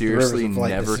would seriously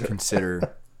never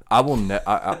consider. I will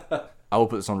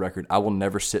put this on record. I will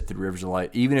never sit through Rivers of Light,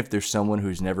 even if there's someone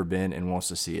who's never been and wants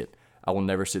to see it. I will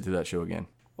never sit through that show again.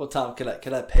 Well, Tom, could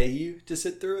I pay you to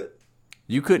sit through it?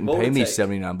 You couldn't pay me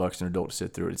 $79 an adult to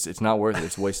sit through it. It's not worth it.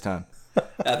 It's a waste of time.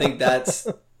 I think that's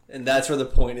where the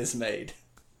point is made.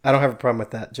 I don't have a problem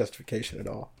with that justification at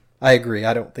all. I agree.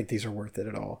 I don't think these are worth it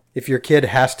at all. If your kid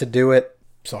has to do it,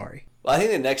 sorry. Well, I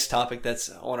think the next topic that's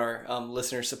on our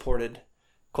listener-supported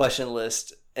question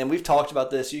list, and we've talked about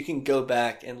this, you can go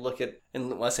back and look at, and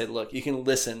when I say look, you can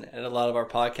listen at a lot of our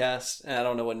podcasts, and I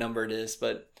don't know what number it is,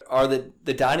 but are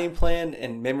the dining plan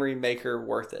and Memory Maker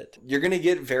worth it? You're going to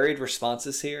get varied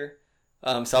responses here,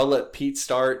 so I'll let Pete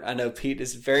start. I know Pete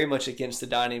is very much against the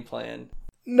dining plan.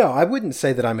 No, I wouldn't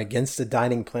say that I'm against the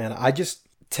dining plan.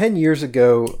 10 years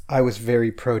ago, I was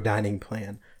very pro dining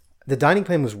plan. The dining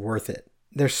plan was worth it.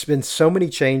 there's been so many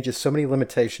changes, so many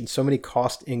limitations, so many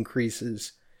cost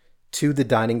increases to the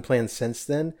dining plan since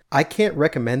then. I can't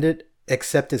recommend it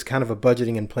except as kind of a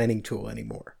budgeting and planning tool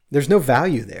anymore. There's no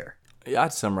value there. Yeah,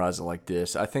 I'd summarize it like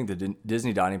this. I think the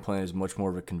Disney dining plan is much more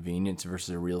of a convenience versus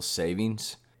a real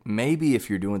savings. Maybe if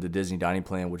you're doing the Disney dining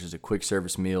plan, which is a quick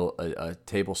service meal, a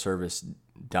table service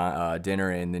dinner,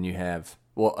 and then you have,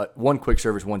 one quick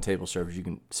service, one table service, you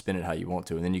can spin it how you want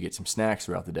to, and then you get some snacks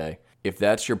throughout the day. If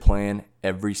that's your plan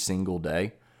every single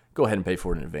day, go ahead and pay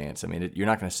for it in advance. I mean, you're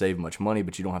not going to save much money,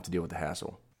 but you don't have to deal with the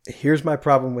hassle. Here's my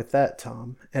problem with that,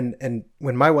 Tom. And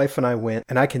when my wife and I went,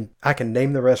 and I can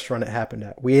name the restaurant it happened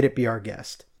at. We ate at Be Our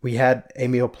Guest. We had a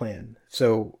meal plan.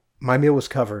 So my meal was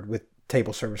covered with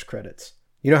table service credits.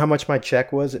 You know how much my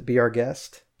check was at Be Our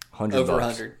Guest? $100. Over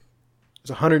 100. It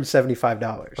was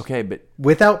 $175. Okay, but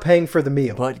without paying for the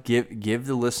meal. But give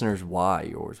the listeners why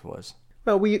yours was.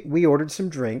 Well, we ordered some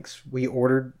drinks. We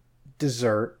ordered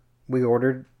dessert. We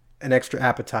ordered an extra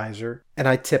appetizer, and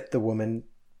I tipped the woman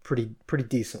pretty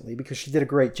decently because she did a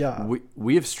great job.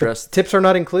 We have stressed but tips are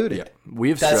not included. Yeah, we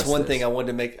have. That's one this. thing I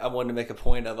wanted to make a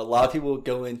point of. A lot of people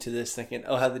go into this thinking,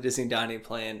 "Oh, I have the Disney dining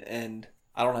plan, and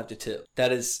I don't have to tip."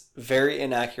 That is very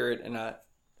inaccurate, and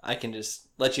I can just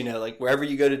let you know, like wherever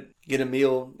you go to get a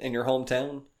meal in your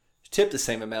hometown, tip the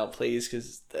same amount, please,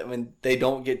 because I mean they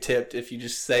don't get tipped if you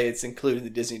just say it's included in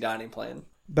the Disney dining plan.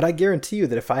 But I guarantee you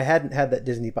that if I hadn't had that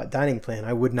Disney dining plan,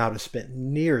 I would not have spent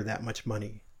near that much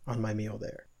money on my meal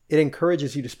there. It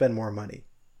encourages you to spend more money.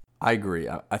 I agree.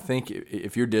 I think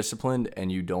if you're disciplined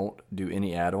and you don't do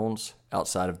any add-ons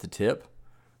outside of the tip,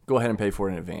 go ahead and pay for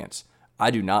it in advance.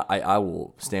 I do not. I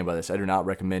will stand by this. I do not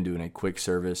recommend doing a quick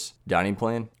service dining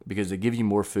plan because they give you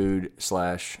more food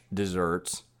 /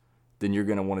 desserts than you're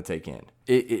going to want to take in.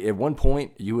 At one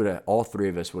point, all three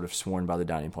of us would have sworn by the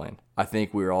dining plan. I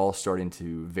think we were all starting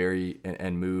to vary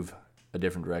and move a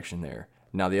different direction there.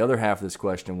 Now, the other half of this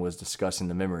question was discussing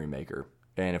the memory maker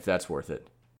and if that's worth it.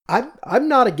 I'm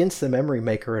not against the memory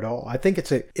maker at all. I think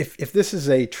it's if this is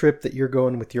a trip that you're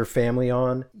going with your family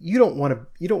on, you don't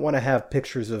want to have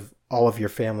pictures of all of your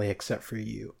family except for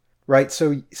you, right?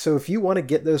 So if you want to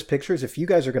get those pictures, if you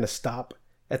guys are going to stop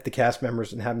at the cast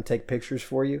members and have them take pictures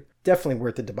for you, definitely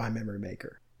worth it to buy Memory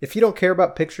Maker. If you don't care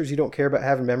about pictures, you don't care about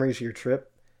having memories of your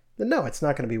trip, then no, it's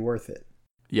not going to be worth it.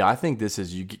 Yeah, I think this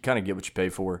is, you kind of get what you pay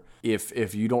for.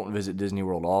 If you don't visit Disney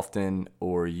World often,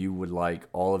 or you would like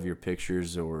all of your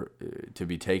pictures or to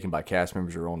be taken by cast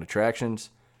members or on attractions,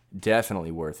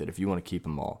 definitely worth it if you want to keep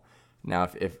them all. Now,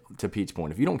 if to Pete's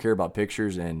point, if you don't care about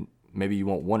pictures and maybe you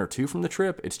want one or two from the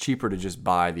trip, it's cheaper to just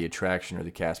buy the attraction or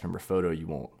the cast member photo you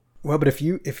want. Well, but if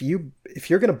you're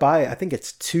going to buy, I think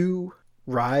it's 2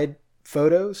 ride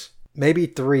photos, maybe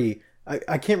 3.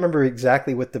 I can't remember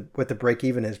exactly what the break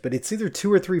even is, but it's either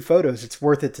 2 or 3 photos. It's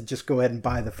worth it to just go ahead and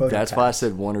buy the photo. That's pass. why I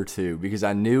said 1 or 2, because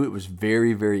I knew it was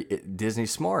very, very Disney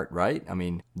smart, right? I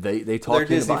mean, they talk They're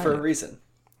Disney for a reason.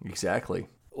 Exactly.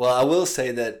 Well, I will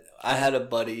say that I had a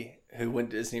buddy who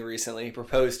went to Disney recently. He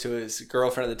proposed to his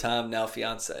girlfriend at the time, now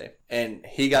fiance, and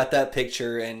he got that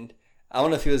picture. And I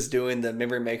don't know if he was doing the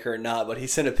memory maker or not, but he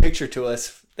sent a picture to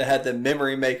us that had the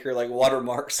memory maker like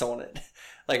watermarks on it,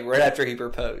 like right after he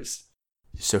proposed.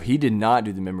 So he did not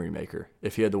do the memory maker.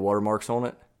 If he had the watermarks on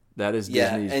it, that is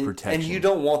Disney's protection. And you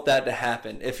don't want that to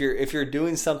happen. If you're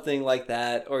doing something like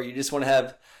that, or you just want to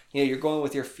have, you're going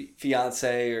with your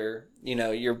fiance or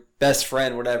your best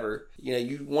friend, whatever.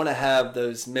 You want to have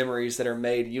those memories that are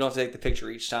made. You don't have to take the picture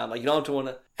each time. Like you don't have to want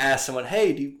to ask someone,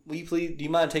 "Hey, do you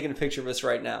mind taking a picture of us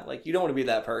right now?" Like you don't want to be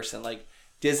that person. Like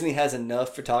Disney has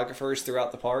enough photographers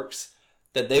throughout the parks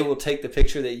that they will take the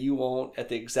picture that you want at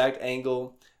the exact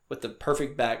angle with the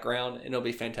perfect background, and it'll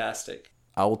be fantastic.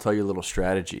 I will tell you a little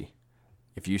strategy.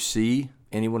 If you see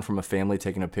anyone from a family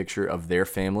taking a picture of their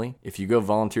family, if you go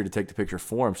volunteer to take the picture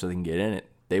for them so they can get in it,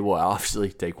 they will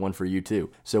obviously take one for you too.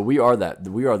 So we are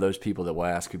those people that will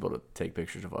ask people to take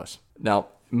pictures of us. Now,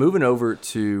 moving over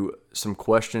to some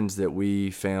questions that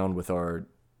we found with our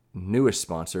newest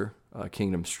sponsor,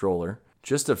 Kingdom Stroller.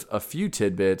 Just a few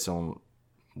tidbits on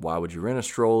why would you rent a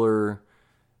stroller,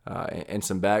 and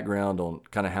some background on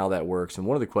kind of how that works. And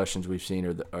one of the questions we've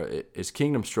seen is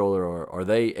Kingdom Stroller, are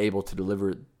they able to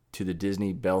deliver to the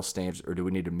Disney Bell stands, or do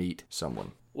we need to meet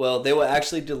someone? Well, they will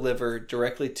actually deliver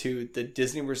directly to the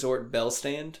Disney Resort Bell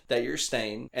stand that you're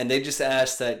staying, and they just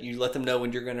ask that you let them know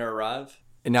when you're going to arrive.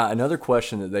 And now, another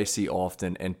question that they see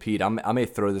often, and Pete, I may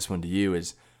throw this one to you,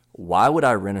 is why would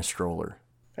I rent a stroller?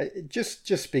 Just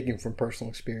speaking from personal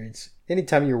experience,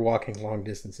 anytime you're walking long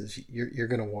distances, you're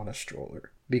going to want a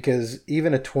stroller, because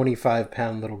even a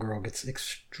 25-pound little girl gets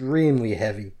extremely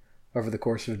heavy over the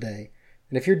course of a day.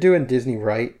 And if you're doing Disney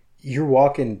right, you're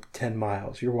walking 10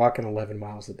 miles. You're walking 11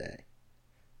 miles a day.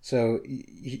 So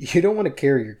you don't want to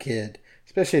carry your kid,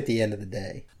 especially at the end of the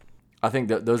day. I think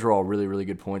that those are all really, really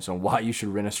good points on why you should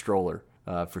rent a stroller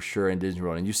for sure in Disney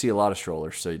World. And you see a lot of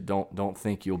strollers, so don't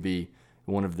think you'll be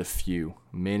one of the few.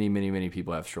 Many, many, many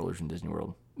people have strollers in Disney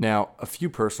World. Now, a few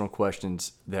personal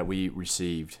questions that we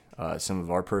received, some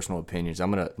of our personal opinions.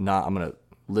 I'm gonna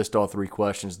list all 3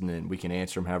 questions, and then we can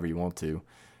answer them however you want to.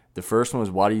 The first one is,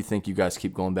 why do you think you guys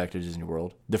keep going back to Disney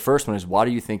World? The first one is, why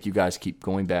do you think you guys keep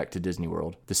going back to Disney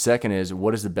World? The second is,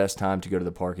 what is the best time to go to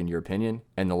the park in your opinion?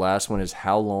 And the last one is,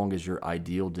 how long is your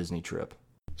ideal Disney trip?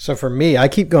 So for me, I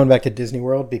keep going back to Disney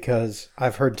World because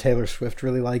I've heard Taylor Swift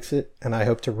really likes it, and I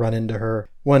hope to run into her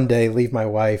one day, leave my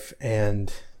wife,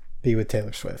 and be with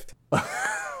Taylor Swift.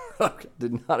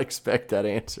 Did not expect that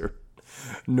answer,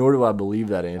 nor do I believe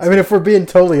that answer. I mean, if we're being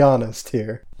totally honest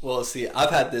here. Well, see,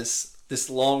 I've had this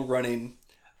long-running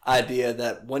idea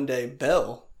that one day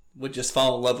Belle would just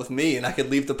fall in love with me and I could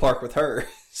leave the park with her.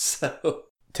 So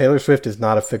Taylor Swift is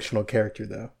not a fictional character,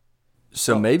 though.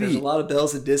 So maybe there's a lot of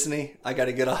Belles at Disney. I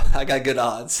got good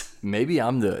odds. Maybe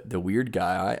I'm the weird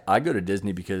guy. I go to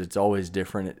Disney because it's always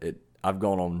different. I've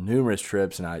gone on numerous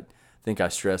trips, and I think I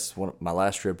stressed my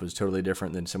last trip was totally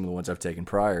different than some of the ones I've taken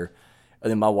prior. And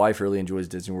then my wife really enjoys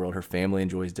Disney World. Her family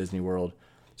enjoys Disney World.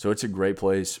 So it's a great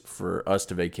place for us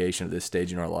to vacation at this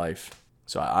stage in our life.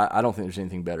 So I don't think there's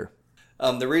anything better.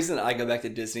 The reason I go back to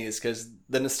Disney is because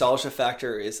the nostalgia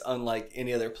factor is unlike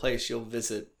any other place you'll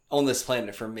visit on this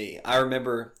planet for me. I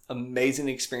remember amazing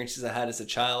experiences I had as a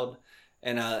child,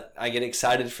 and I get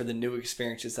excited for the new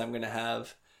experiences I'm going to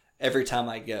have every time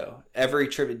I go. Every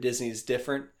trip at Disney is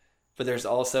different, but there's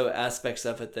also aspects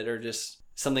of it that are just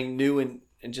something new and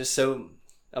just so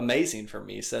amazing for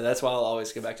me. So that's why I'll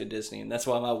always go back to Disney, and that's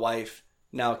why my wife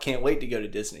now can't wait to go to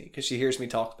Disney because she hears me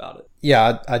talk about it.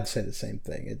 Yeah, I'd say the same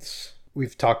thing.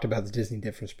 We've talked about the Disney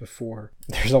difference before.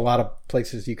 There's a lot of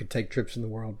places you could take trips in the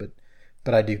world,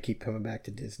 but I do keep coming back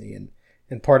to Disney,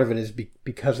 and part of it is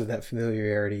because of that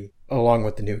familiarity along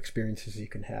with the new experiences you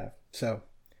can have. So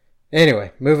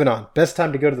anyway, moving on. Best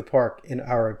time to go to the park, in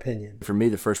our opinion. For me,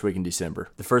 the first week in December.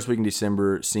 The first week in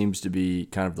December seems to be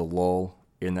kind of the lull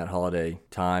in that holiday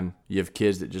time. You have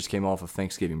kids that just came off of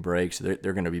Thanksgiving break, so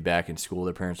they're going to be back in school.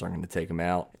 Their parents aren't going to take them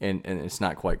out, and it's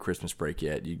not quite Christmas break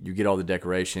yet. You get all the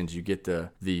decorations, you get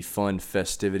the fun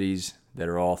festivities that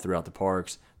are all throughout the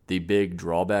parks. The big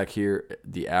drawback here,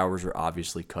 the hours are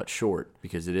obviously cut short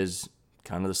because it is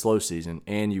kind of the slow season,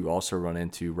 and you also run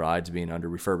into rides being under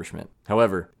refurbishment.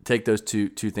 However, take those two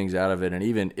things out of it, and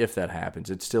even if that happens,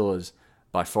 it still is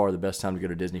by far the best time to go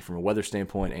to Disney from a weather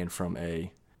standpoint and from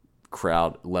a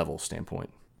crowd level standpoint.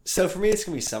 So for me, it's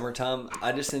going to be summertime.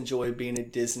 I just enjoy being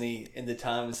at Disney in the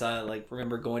times I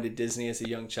remember going to Disney as a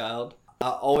young child. I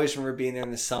always remember being there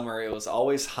in the summer. It was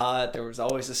always hot. There was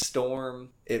always a storm.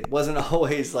 It wasn't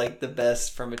always the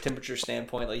best from a temperature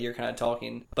standpoint, like you're kind of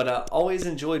talking. But I always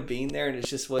enjoyed being there, and it's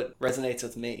just what resonates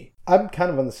with me. I'm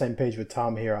kind of on the same page with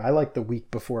Tom here. I like the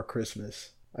week before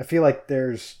Christmas. I feel like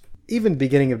there's, even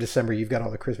beginning of December, you've got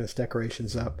all the Christmas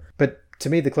decorations up. But to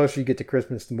me, the closer you get to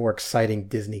Christmas, the more exciting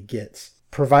Disney gets,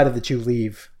 provided that you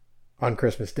leave on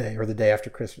Christmas Day or the day after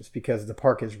Christmas, because the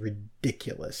park is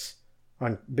ridiculous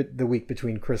on the week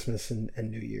between Christmas and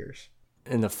New Year's.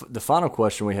 And the final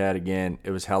question we had, again,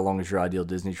 it was, how long is your ideal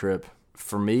Disney trip?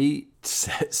 For me,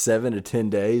 7 to 10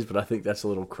 days, but I think that's a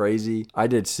little crazy. I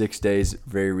did 6 days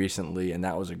very recently, and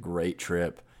that was a great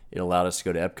trip. It allowed us to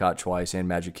go to Epcot twice and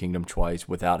Magic Kingdom twice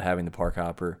without having the park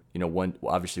hopper.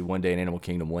 Obviously one day in Animal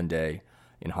Kingdom, one day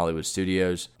in Hollywood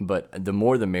Studios. But the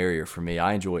more the merrier for me.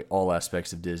 I enjoy all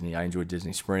aspects of Disney. I enjoy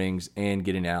Disney Springs and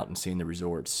getting out and seeing the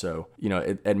resorts. So,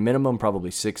 at minimum, probably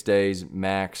 6 days,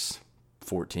 max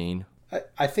 14.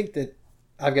 I think that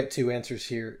I've got 2 answers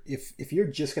here. If you're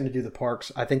just going to do the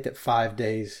parks, I think that 5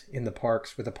 days in the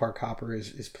parks with a park hopper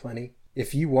is plenty.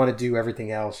 If you want to do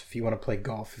everything else, if you want to play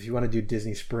golf, if you want to do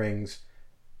Disney Springs,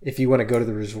 if you want to go to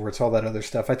the resorts, all that other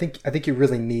stuff, I think you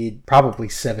really need probably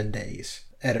 7 days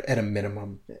at a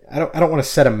minimum. I don't want to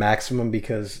set a maximum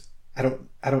because I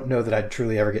don't know that I'd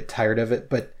truly ever get tired of it,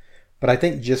 but I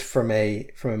think just from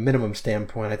a minimum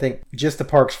standpoint, I think just the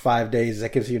parks 5 days,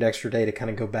 that gives you an extra day to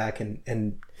kind of go back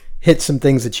and hit some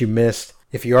things that you missed.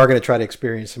 If you are going to try to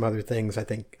experience some other things, I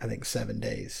think 7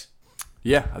 days.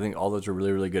 Yeah, I think all those are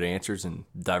really, really good answers and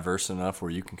diverse enough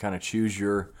where you can kind of choose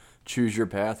your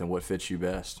path and what fits you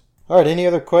best. All right, any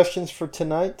other questions for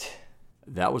tonight?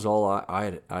 That was all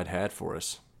I'd had for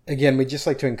us. Again, we'd just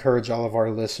like to encourage all of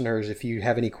our listeners, if you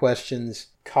have any questions,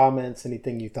 comments,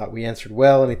 anything you thought we answered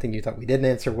well, anything you thought we didn't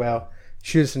answer well,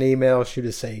 shoot us an email, shoot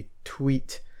us a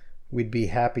tweet. we'd be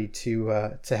happy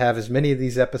to have as many of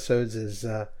these episodes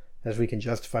as we can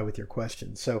justify with your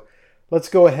questions. So let's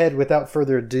go ahead without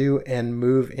further ado and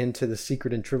move into the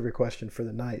secret and trivia question for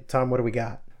the night. Tom, what do we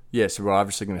got? Yeah, so we're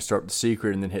obviously going to start with the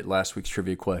secret and then hit last week's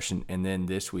trivia question and then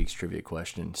this week's trivia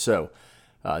question. So,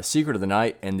 secret of the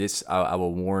night, and this I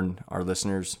will warn our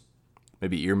listeners,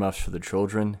 maybe earmuffs for the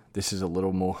children. This is a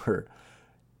little more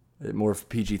of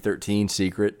PG-13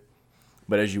 secret.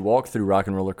 But as you walk through Rock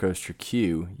and Roller Coaster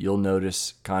Q, you'll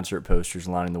notice concert posters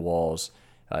lining the walls.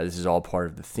 This is all part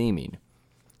of the theming.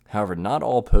 However, not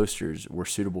all posters were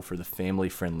suitable for the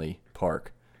family-friendly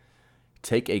park.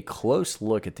 Take a close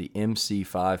look at the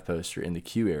MC5 poster in the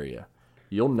queue area.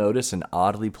 You'll notice an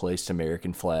oddly placed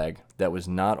American flag that was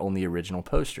not on the original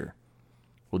poster.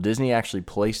 Well, Disney actually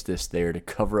placed this there to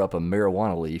cover up a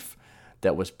marijuana leaf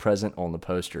that was present on the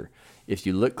poster. If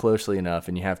you look closely enough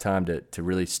and you have time to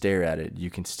really stare at it, you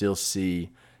can still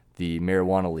see the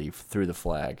marijuana leaf through the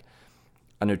flag.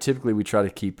 I know typically we try to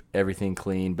keep everything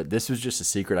clean, but this was just a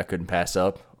secret I couldn't pass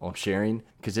up on sharing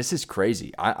because this is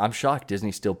crazy. I'm shocked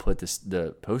Disney still put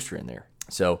the poster in there.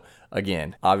 So,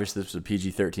 again, obviously this was a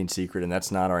PG-13 secret, and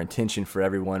that's not our intention for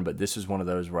everyone, but this was one of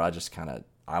those where I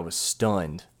was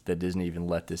stunned that Disney even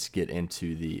let this get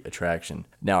into the attraction.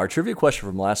 Now, our trivia question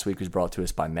from last week was brought to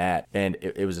us by Matt, and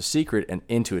it was a secret and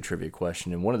into a trivia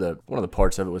question, and one of the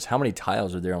parts of it was how many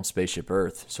tiles are there on Spaceship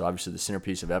Earth? So, obviously the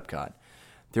centerpiece of Epcot.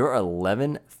 There are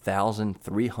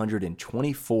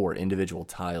 11,324 individual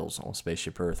tiles on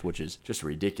Spaceship Earth, which is just a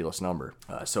ridiculous number.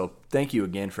 So thank you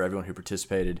again for everyone who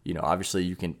participated. Obviously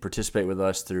you can participate with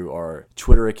us through our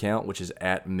Twitter account, which is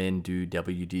at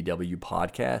MenDoWDW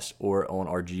Podcast, or on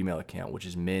our Gmail account, which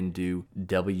is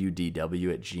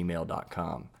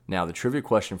MenDoWDW@gmail.com. Now, the trivia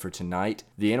question for tonight,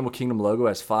 the Animal Kingdom logo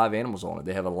has 5 animals on it.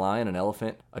 They have a lion, an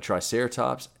elephant, a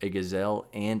triceratops, a gazelle,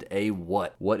 and a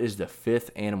what? What is the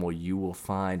 5th animal you will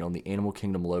find on the Animal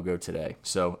Kingdom logo today?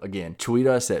 So, again, tweet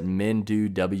us at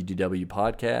MenDoWDW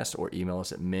Podcast or email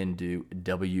us at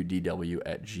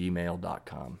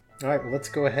MenDoWDW@gmail.com. All right, well, let's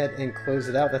go ahead and close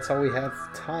it out. That's all we have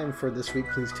time for this week.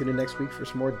 Please tune in next week for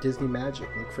some more Disney magic.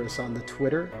 Look for us on the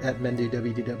Twitter at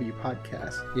MenDoWDW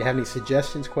Podcast. If you have any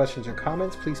suggestions, questions, or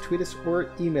comments, please tweet us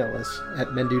or email us at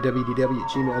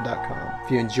MenDoWDW@gmail.com. If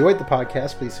you enjoyed the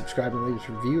podcast, please subscribe and leave us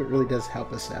a review. It really does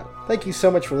help us out. Thank you so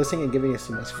much for listening and giving us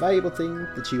the most valuable thing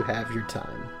that you have, your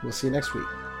time. We'll see you next week.